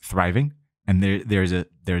versus thriving, and there's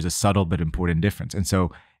a subtle but important difference. And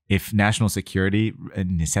so, if national security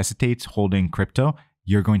necessitates holding crypto,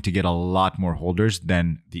 you're going to get a lot more holders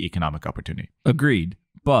than the economic opportunity. Agreed,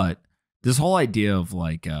 but this whole idea of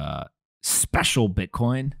like special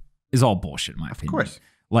Bitcoin is all bullshit, in my opinion. Of course,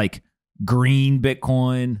 like green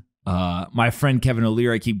Bitcoin. My friend Kevin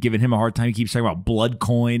O'Leary, I keep giving him a hard time. He keeps talking about blood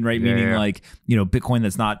coin, right? Meaning like, Bitcoin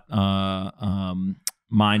that's not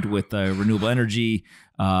mined with renewable energy.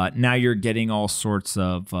 Now you're getting all sorts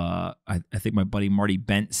of, I think my buddy Marty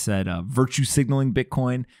Bent said virtue signaling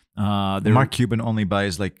Bitcoin. Mark Cuban only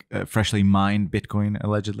buys like freshly mined Bitcoin,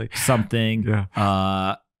 allegedly. Something.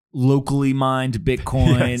 Yeah. Locally mined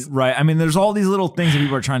Bitcoin, right? I mean, there's all these little things that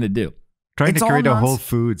people are trying to do. Trying to create a Whole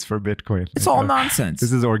Foods for Bitcoin. It's all nonsense.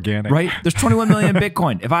 This is organic. Right? There's 21 million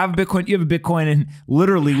Bitcoin. If I have a Bitcoin, you have a Bitcoin, and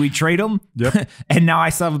literally we trade them. Yep. And now I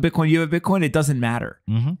still have a Bitcoin, you have a Bitcoin. It doesn't matter.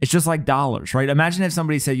 It's just like dollars, right? Imagine if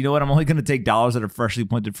somebody said, you know what, I'm only going to take dollars that are freshly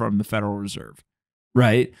printed from the Federal Reserve,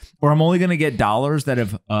 right? Or I'm only going to get dollars that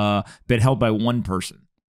have been held by one person.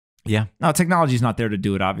 Yeah. Now, technology is not there to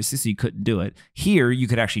do it, obviously, so you couldn't do it. Here, you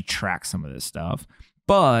could actually track some of this stuff.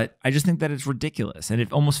 But I just think that it's ridiculous, and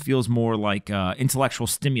it almost feels more like intellectual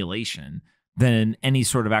stimulation than any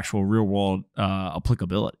sort of actual real-world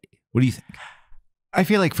applicability. What do you think? I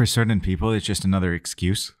feel like for certain people, it's just another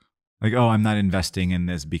excuse. Like, oh, I'm not investing in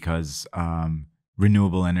this because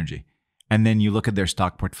renewable energy. And then you look at their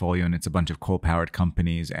stock portfolio, and it's a bunch of coal-powered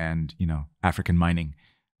companies and, African mining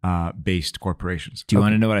based corporations. Do you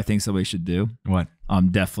want to know what I think somebody should do? What? I'm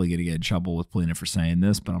definitely going to get in trouble with Polina for saying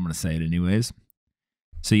this, but I'm going to say it anyways.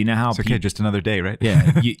 So you know how it's okay, just another day, right?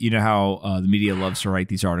 Yeah, you know how the media loves to write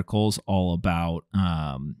these articles all about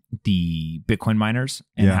the Bitcoin miners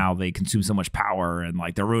and how they consume so much power and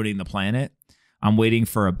like they're ruining the planet. I'm waiting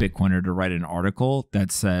for a Bitcoiner to write an article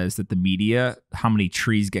that says that the media, how many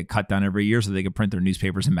trees get cut down every year so they can print their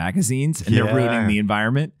newspapers and magazines, and they're ruining the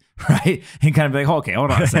environment, right? And kind of be like, okay,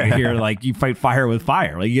 hold on a second here. Like you fight fire with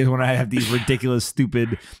fire. Like you guys want to have these ridiculous,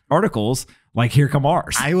 stupid articles. Like, here come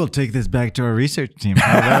ours. I will take this back to our research team.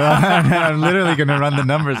 I'm literally going to run the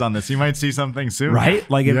numbers on this. You might see something soon. Right?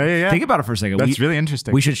 Like, think about it for a second. That's really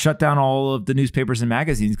interesting. We should shut down all of the newspapers and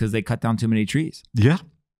magazines because they cut down too many trees. Yeah.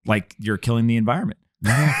 Like, you're killing the environment.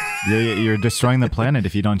 You're destroying the planet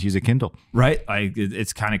if you don't use a Kindle. Right? Like,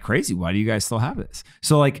 it's kind of crazy. Why do you guys still have this?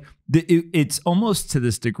 So, like, it's almost to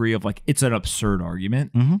this degree of, like, it's an absurd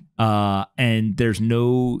argument. And there's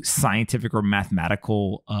no scientific or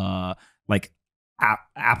mathematical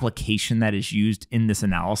application that is used in this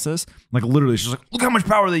analysis. Like literally, it's just like, look how much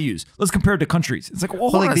power they use. Let's compare it to countries. It's like,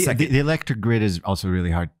 well, hold on a second. The electric grid is also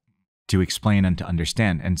really hard to explain and to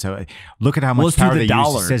understand. And so look at how much power they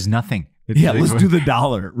use. It says nothing. let's do the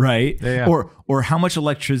dollar, right? Yeah. Or how much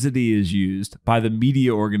electricity is used by the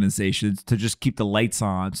media organizations to just keep the lights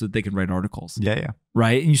on so that they can write articles. Yeah.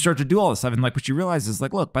 Right. And you start to do all this stuff. And like what you realize is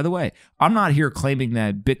like, look, by the way, I'm not here claiming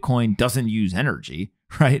that Bitcoin doesn't use energy.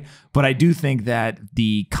 Right. But I do think that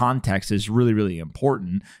the context is really, really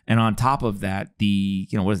important. And on top of that, the,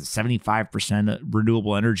 what is it, 75%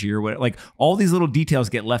 renewable energy or what, like all these little details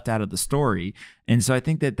get left out of the story. And so I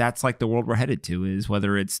think that that's like the world we're headed to, is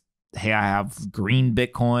whether it's, hey, I have green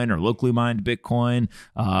Bitcoin or locally mined Bitcoin,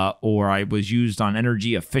 or I was used on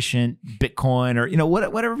energy efficient Bitcoin, or,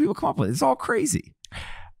 whatever people come up with. It's all crazy.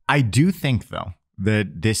 I do think, though,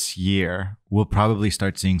 that this year we'll probably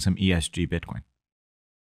start seeing some ESG Bitcoin.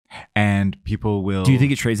 And people will... Do you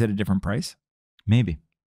think it trades at a different price? Maybe.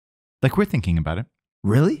 Like, we're thinking about it.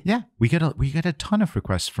 Really? Yeah. We get a ton of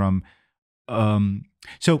requests from...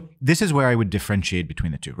 So this is where I would differentiate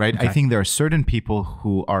between the two, right? Okay. I think there are certain people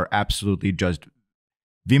who are absolutely just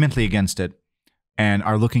vehemently against it and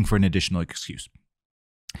are looking for an additional excuse.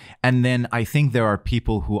 And then I think there are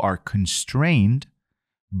people who are constrained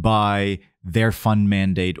by their fund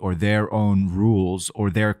mandate or their own rules or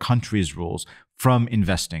their country's rules from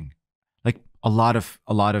investing. Like a lot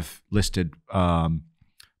of listed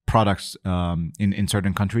products in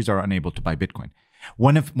certain countries are unable to buy Bitcoin.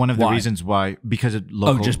 One of the reasons why, because of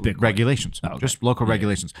local regulations, just local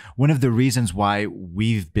regulations. One of the reasons why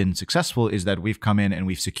we've been successful is that we've come in and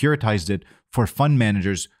we've securitized it for fund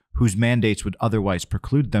managers whose mandates would otherwise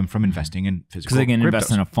preclude them from investing in physical. Because they can cryptos.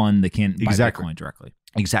 invest in a fund, they can't buy Bitcoin directly.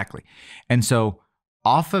 Exactly. And so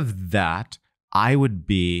off of that, I would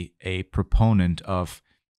be a proponent of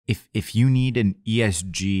if you need an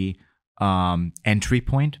ESG entry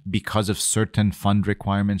point because of certain fund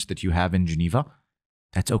requirements that you have in Geneva,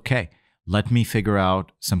 that's okay. Let me figure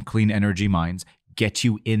out some clean energy mines, get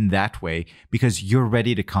you in that way, because you're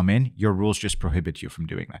ready to come in. Your rules just prohibit you from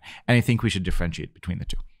doing that. And I think we should differentiate between the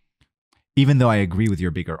two. Even though I agree with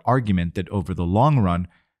your bigger argument that over the long run,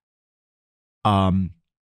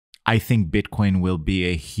 I think Bitcoin will be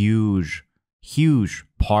a huge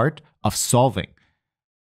part of solving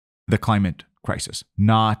the climate crisis.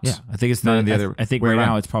 I think it's I think right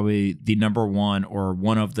now it's probably the number one or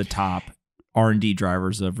one of the top R&D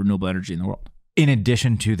drivers of renewable energy in the world. In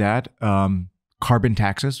addition to that, carbon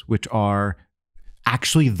taxes, which are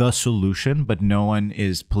actually the solution, but no one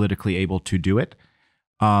is politically able to do it.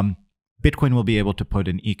 Bitcoin will be able to put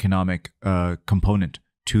an economic component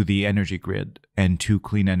to the energy grid and to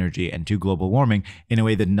clean energy and to global warming in a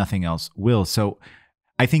way that nothing else will. So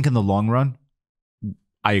I think in the long run,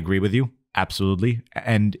 I agree with you, absolutely.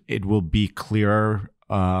 And it will be clearer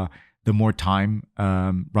the more time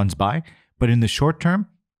runs by. But in the short term,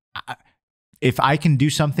 if I can do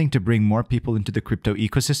something to bring more people into the crypto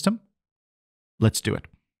ecosystem, let's do it.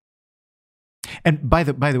 And by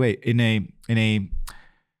the way,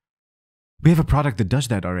 we have a product that does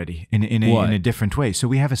that already in a different way. So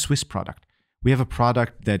we have a Swiss product. We have a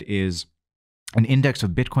product that is an index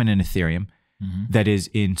of Bitcoin and Ethereum that is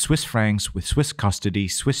in Swiss francs with Swiss custody,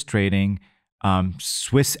 Swiss trading,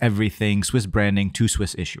 Swiss everything, Swiss branding, 2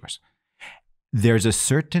 Swiss issuers. There's a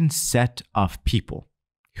certain set of people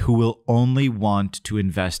who will only want to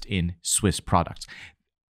invest in Swiss products.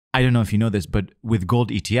 I don't know if you know this, but with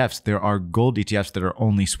gold ETFs, there are gold ETFs that are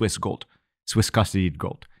only Swiss gold, Swiss custodied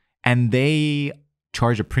gold. And they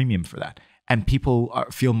charge a premium for that. And people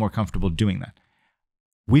feel more comfortable doing that.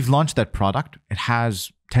 We've launched that product. It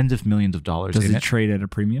has tens of millions of dollars in it. Does it trade at a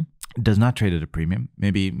premium? It does not trade at a premium.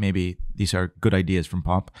 Maybe these are good ideas from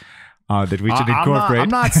Pomp that we should incorporate. I'm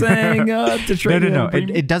not saying to trade at a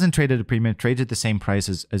premium. It doesn't trade at a premium. It trades at the same price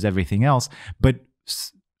as everything else. But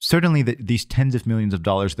certainly these tens of millions of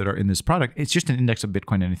dollars that are in this product, it's just an index of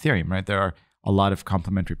Bitcoin and Ethereum, right? There are a lot of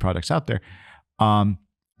complementary products out there. I'm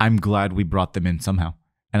glad we brought them in somehow.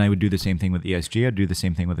 And I would do the same thing with ESG. I'd do the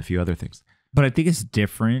same thing with a few other things. But I think it's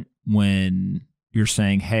different when you're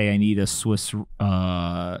saying, hey, I need a Swiss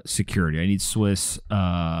security. I need Swiss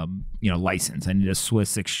license. I need a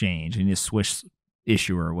Swiss exchange. I need a Swiss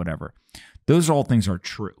issuer or whatever. Those all things are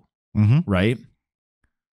true, right?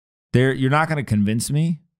 You're not going to convince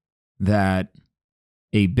me that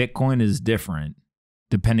a Bitcoin is different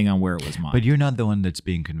depending on where it was mined. But you're not the one that's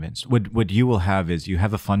being convinced. What you will have is you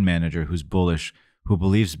have a fund manager who's bullish, who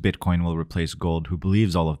believes Bitcoin will replace gold, who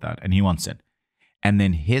believes all of that, and he wants it. And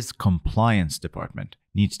then his compliance department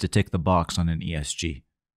needs to tick the box on an ESG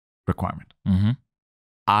requirement.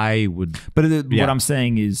 I would... But what I'm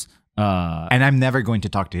saying is And I'm never going to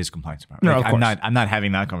talk to his compliance department. No, of course. I'm not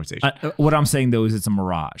having that conversation. What I'm saying though is it's a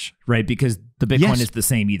mirage, right? Because the Bitcoin is the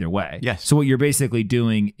same either way. Yes. So what you're basically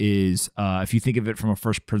doing is, if you think of it from a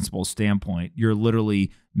first principles standpoint, you're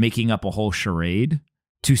literally making up a whole charade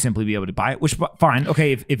to simply be able to buy it, which fine.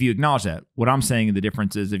 Okay. If you acknowledge that, what I'm saying, the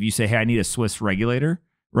difference is if you say, hey, I need a Swiss regulator,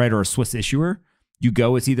 right? Or a Swiss issuer, you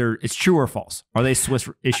go, it's true or false. Are they Swiss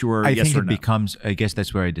issuer? I yes think or it no? becomes, I guess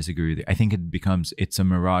that's where I disagree with you. I think it's a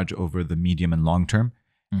mirage over the medium and long term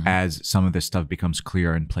as some of this stuff becomes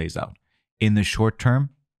clear and plays out. In the short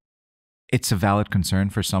term, it's a valid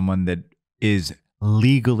concern for someone that is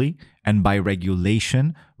legally and by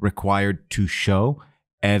regulation required to show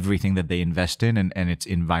everything that they invest in and its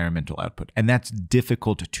environmental output. And that's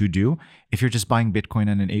difficult to do if you're just buying Bitcoin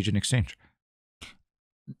on an Asian exchange.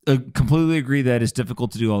 I completely agree that it's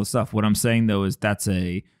difficult to do all this stuff. What I'm saying though is that's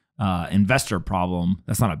a investor problem.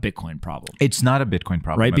 That's not a Bitcoin problem. It's not a Bitcoin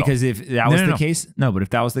problem, right? at Because all. if that was the case, but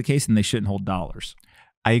if that was the case, then they shouldn't hold dollars.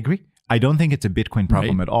 I agree. I don't think it's a Bitcoin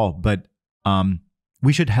problem at all, but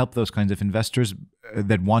we should help those kinds of investors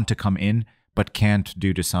that want to come in but can't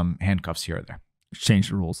due to some handcuffs here or there. Change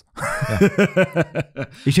the rules.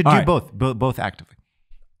 You should do both actively.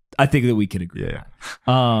 I think that we could agree. Yeah.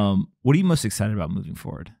 What are you most excited about moving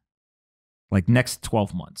forward? Like next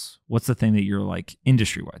 12 months, what's the thing that you're like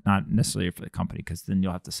industry-wide, not necessarily for the company, because then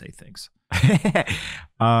you'll have to say things.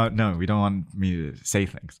 No, we don't want me to say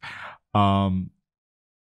things. Hey,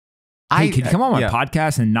 can you come on my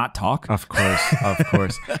podcast and not talk? Of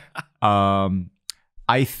course.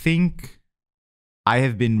 I think I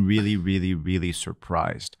have been really, really, really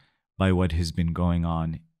surprised by what has been going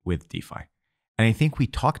on with DeFi. And I think we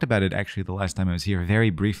talked about it actually the last time I was here very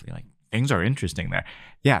briefly. Like, things are interesting there.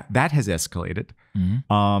 Yeah, that has escalated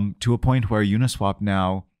to a point where Uniswap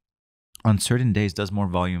now on certain days does more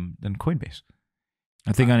volume than Coinbase.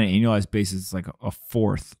 I think on an annualized basis, it's like a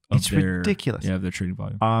fourth of ridiculous. Yeah, of their trading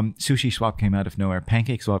volume. Sushi Swap came out of nowhere.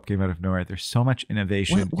 Pancake Swap came out of nowhere. There's so much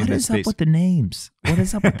innovation What in is this space. up with the names? What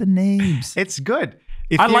is up with the names? It's good.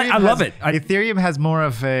 I love it. Ethereum has more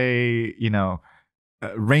of a,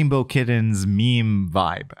 Rainbow Kittens meme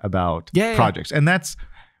vibe about projects. And that's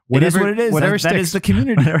whatever, it is what it is. Whatever that is the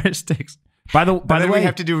community. Whatever sticks. By the way, we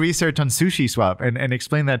have to do research on Sushi Swap and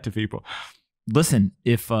explain that to people. Listen,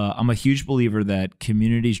 if I'm a huge believer that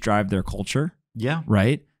communities drive their culture. Yeah.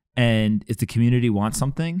 Right. And if the community wants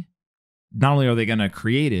something, not only are they going to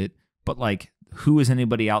create it, but like, who is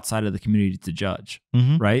anybody outside of the community to judge?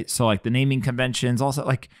 Right. So like the naming conventions, also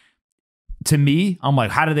like, to me, I'm like,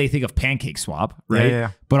 how do they think of Pancake Swap? Right.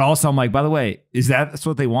 Yeah. But also I'm like, by the way, that's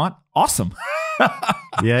what they want? Awesome.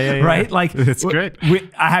 Yeah. Right? Like, it's great.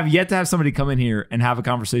 I have yet to have somebody come in here and have a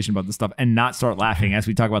conversation about this stuff and not start laughing as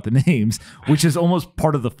we talk about the names, which is almost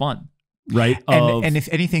part of the fun, right? And if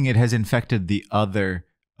anything, it has infected the other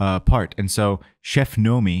part. And so Chef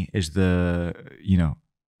Nomi is the,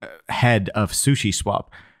 head of Sushi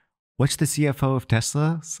Swap. What's the CFO of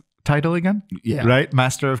Tesla's title again? Yeah. Right?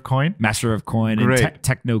 Master of Coin and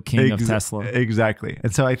Techno King of Tesla. Exactly.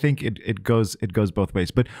 And so I think it goes both ways.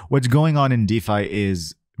 But what's going on in DeFi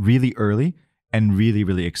is really early and really,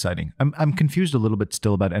 really exciting. I'm confused a little bit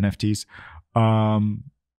still about NFTs.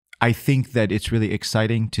 I think that it's really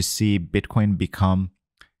exciting to see Bitcoin become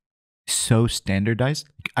so standardized.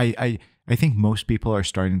 I think most people are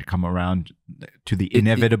starting to come around to the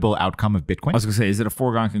inevitable outcome of Bitcoin. I was going to say, is it a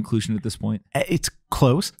foregone conclusion at this point? It's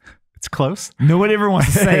close. It's close. Nobody ever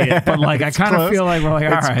wants to say it, but like I kind of feel like we're like,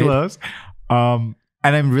 all right. It's close. And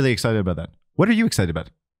I'm really excited about that. What are you excited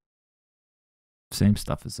about? Same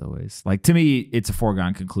stuff as always. Like, to me, it's a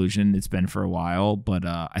foregone conclusion. It's been for a while, but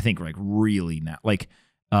I think like really now, like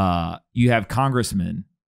you have congressmen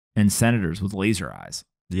and senators with laser eyes.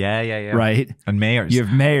 Yeah. Right? And mayors. You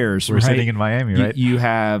have mayors. We're sitting in Miami, right? You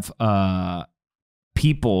have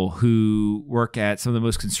people who work at some of the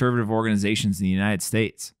most conservative organizations in the United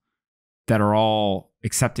States that are all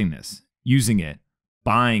accepting this, using it,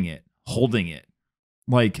 buying it, holding it.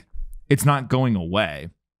 Like, it's not going away.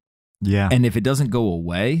 Yeah. And if it doesn't go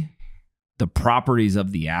away, the properties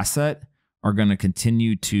of the asset are going to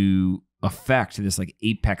continue to affect this like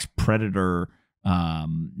apex predator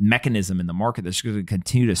mechanism in the market that's going to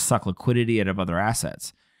continue to suck liquidity out of other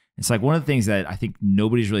assets. It's like one of the things that I think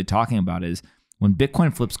nobody's really talking about is when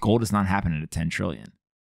Bitcoin flips gold, it's not happening at 10 trillion.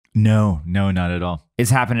 No, not at all. It's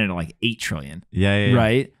happening at like 8 trillion. Yeah.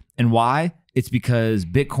 Right? And why? It's because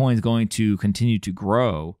Bitcoin's going to continue to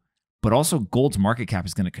grow, but also gold's market cap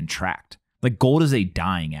is going to contract. Like, gold is a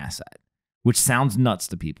dying asset, which sounds nuts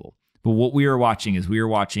to people. But what we are watching is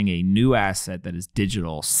a new asset that is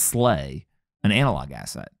digital slay an analog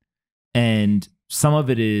asset. And some of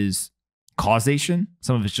it is causation,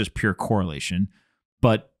 some of it's just pure correlation.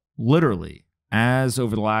 But literally, as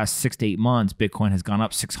over the last 6 to 8 months, Bitcoin has gone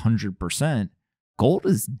up 600%. Gold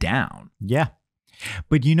is down. Yeah.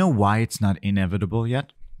 But you know why it's not inevitable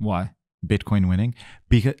yet? Why? Bitcoin winning?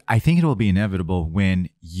 Because I think it will be inevitable when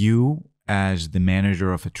you, as the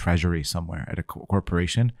manager of a treasury somewhere at a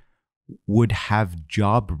corporation, would have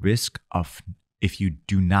job risk of if you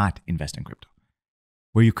do not invest in crypto,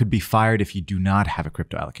 where you could be fired if you do not have a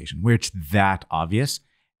crypto allocation, where it's that obvious.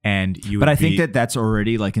 And you, but I think that's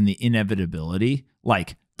already like in the inevitability,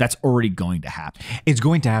 like that's already going to happen. It's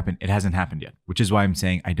going to happen. It hasn't happened yet, which is why I'm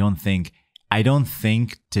saying I don't think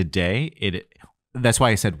today it. That's why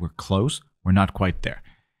I said we're close. We're not quite there.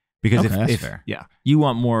 Because okay, that's if fair. Yeah, you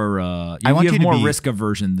want more. I want you have you to more be, risk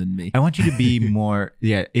aversion than me. I want you to be more.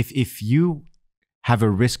 Yeah, if you have a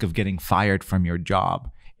risk of getting fired from your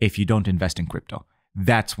job if you don't invest in crypto,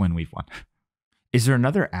 that's when we've won. Is there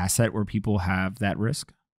another asset where people have that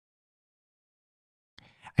risk?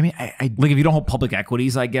 I mean, I like if you don't hold public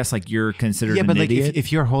equities, I guess like you're considered an idiot. Yeah, but like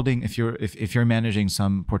if you're holding, if you're managing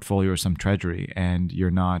some portfolio or some treasury, and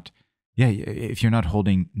you're not, if you're not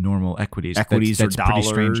holding normal equities that's or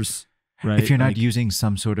dollars, pretty strange. Right? If you're not using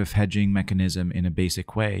some sort of hedging mechanism in a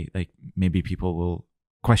basic way, like maybe people will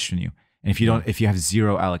question you. And if you don't, if you have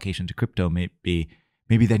zero allocation to crypto, maybe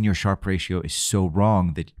then your Sharpe ratio is so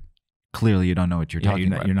wrong that clearly you don't know what you're talking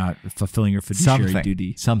about. You're not fulfilling your fiduciary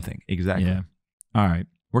duty. Something, exactly. Yeah. All right.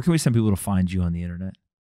 Where can we send people to find you on the internet?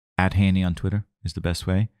 At Hany on Twitter is the best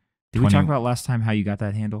way. Did we talk about last time how you got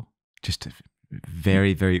that handle? Just a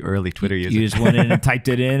very, very early Twitter user. You just went in and typed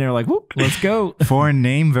it in and were like, whoop, let's go. Foreign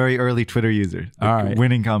name, very early Twitter user. All right.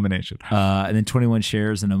 Winning combination. And then 21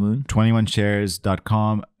 Shares and Amun?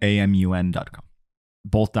 21shares.com, amun.com.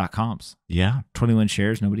 Both .coms. Yeah. 21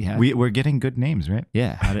 Shares, nobody had? We're getting good names, right?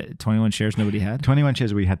 Yeah. How did 21 Shares, nobody had? 21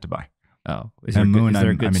 Shares we had to buy. Oh. Is there a good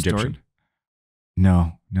I'm story? Egyptian.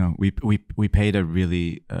 No. We paid a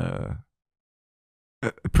really a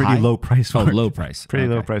pretty low price for it. Low price. Pretty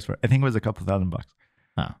low price for it. I think it was a couple $1,000.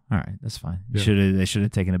 Oh, all right. That's fine. Yeah. They should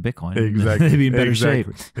have taken a Bitcoin. Exactly. They'd be in better shape.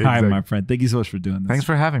 Exactly. All right, my friend. Thank you so much for doing this. Thanks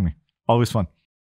for having me. Always fun.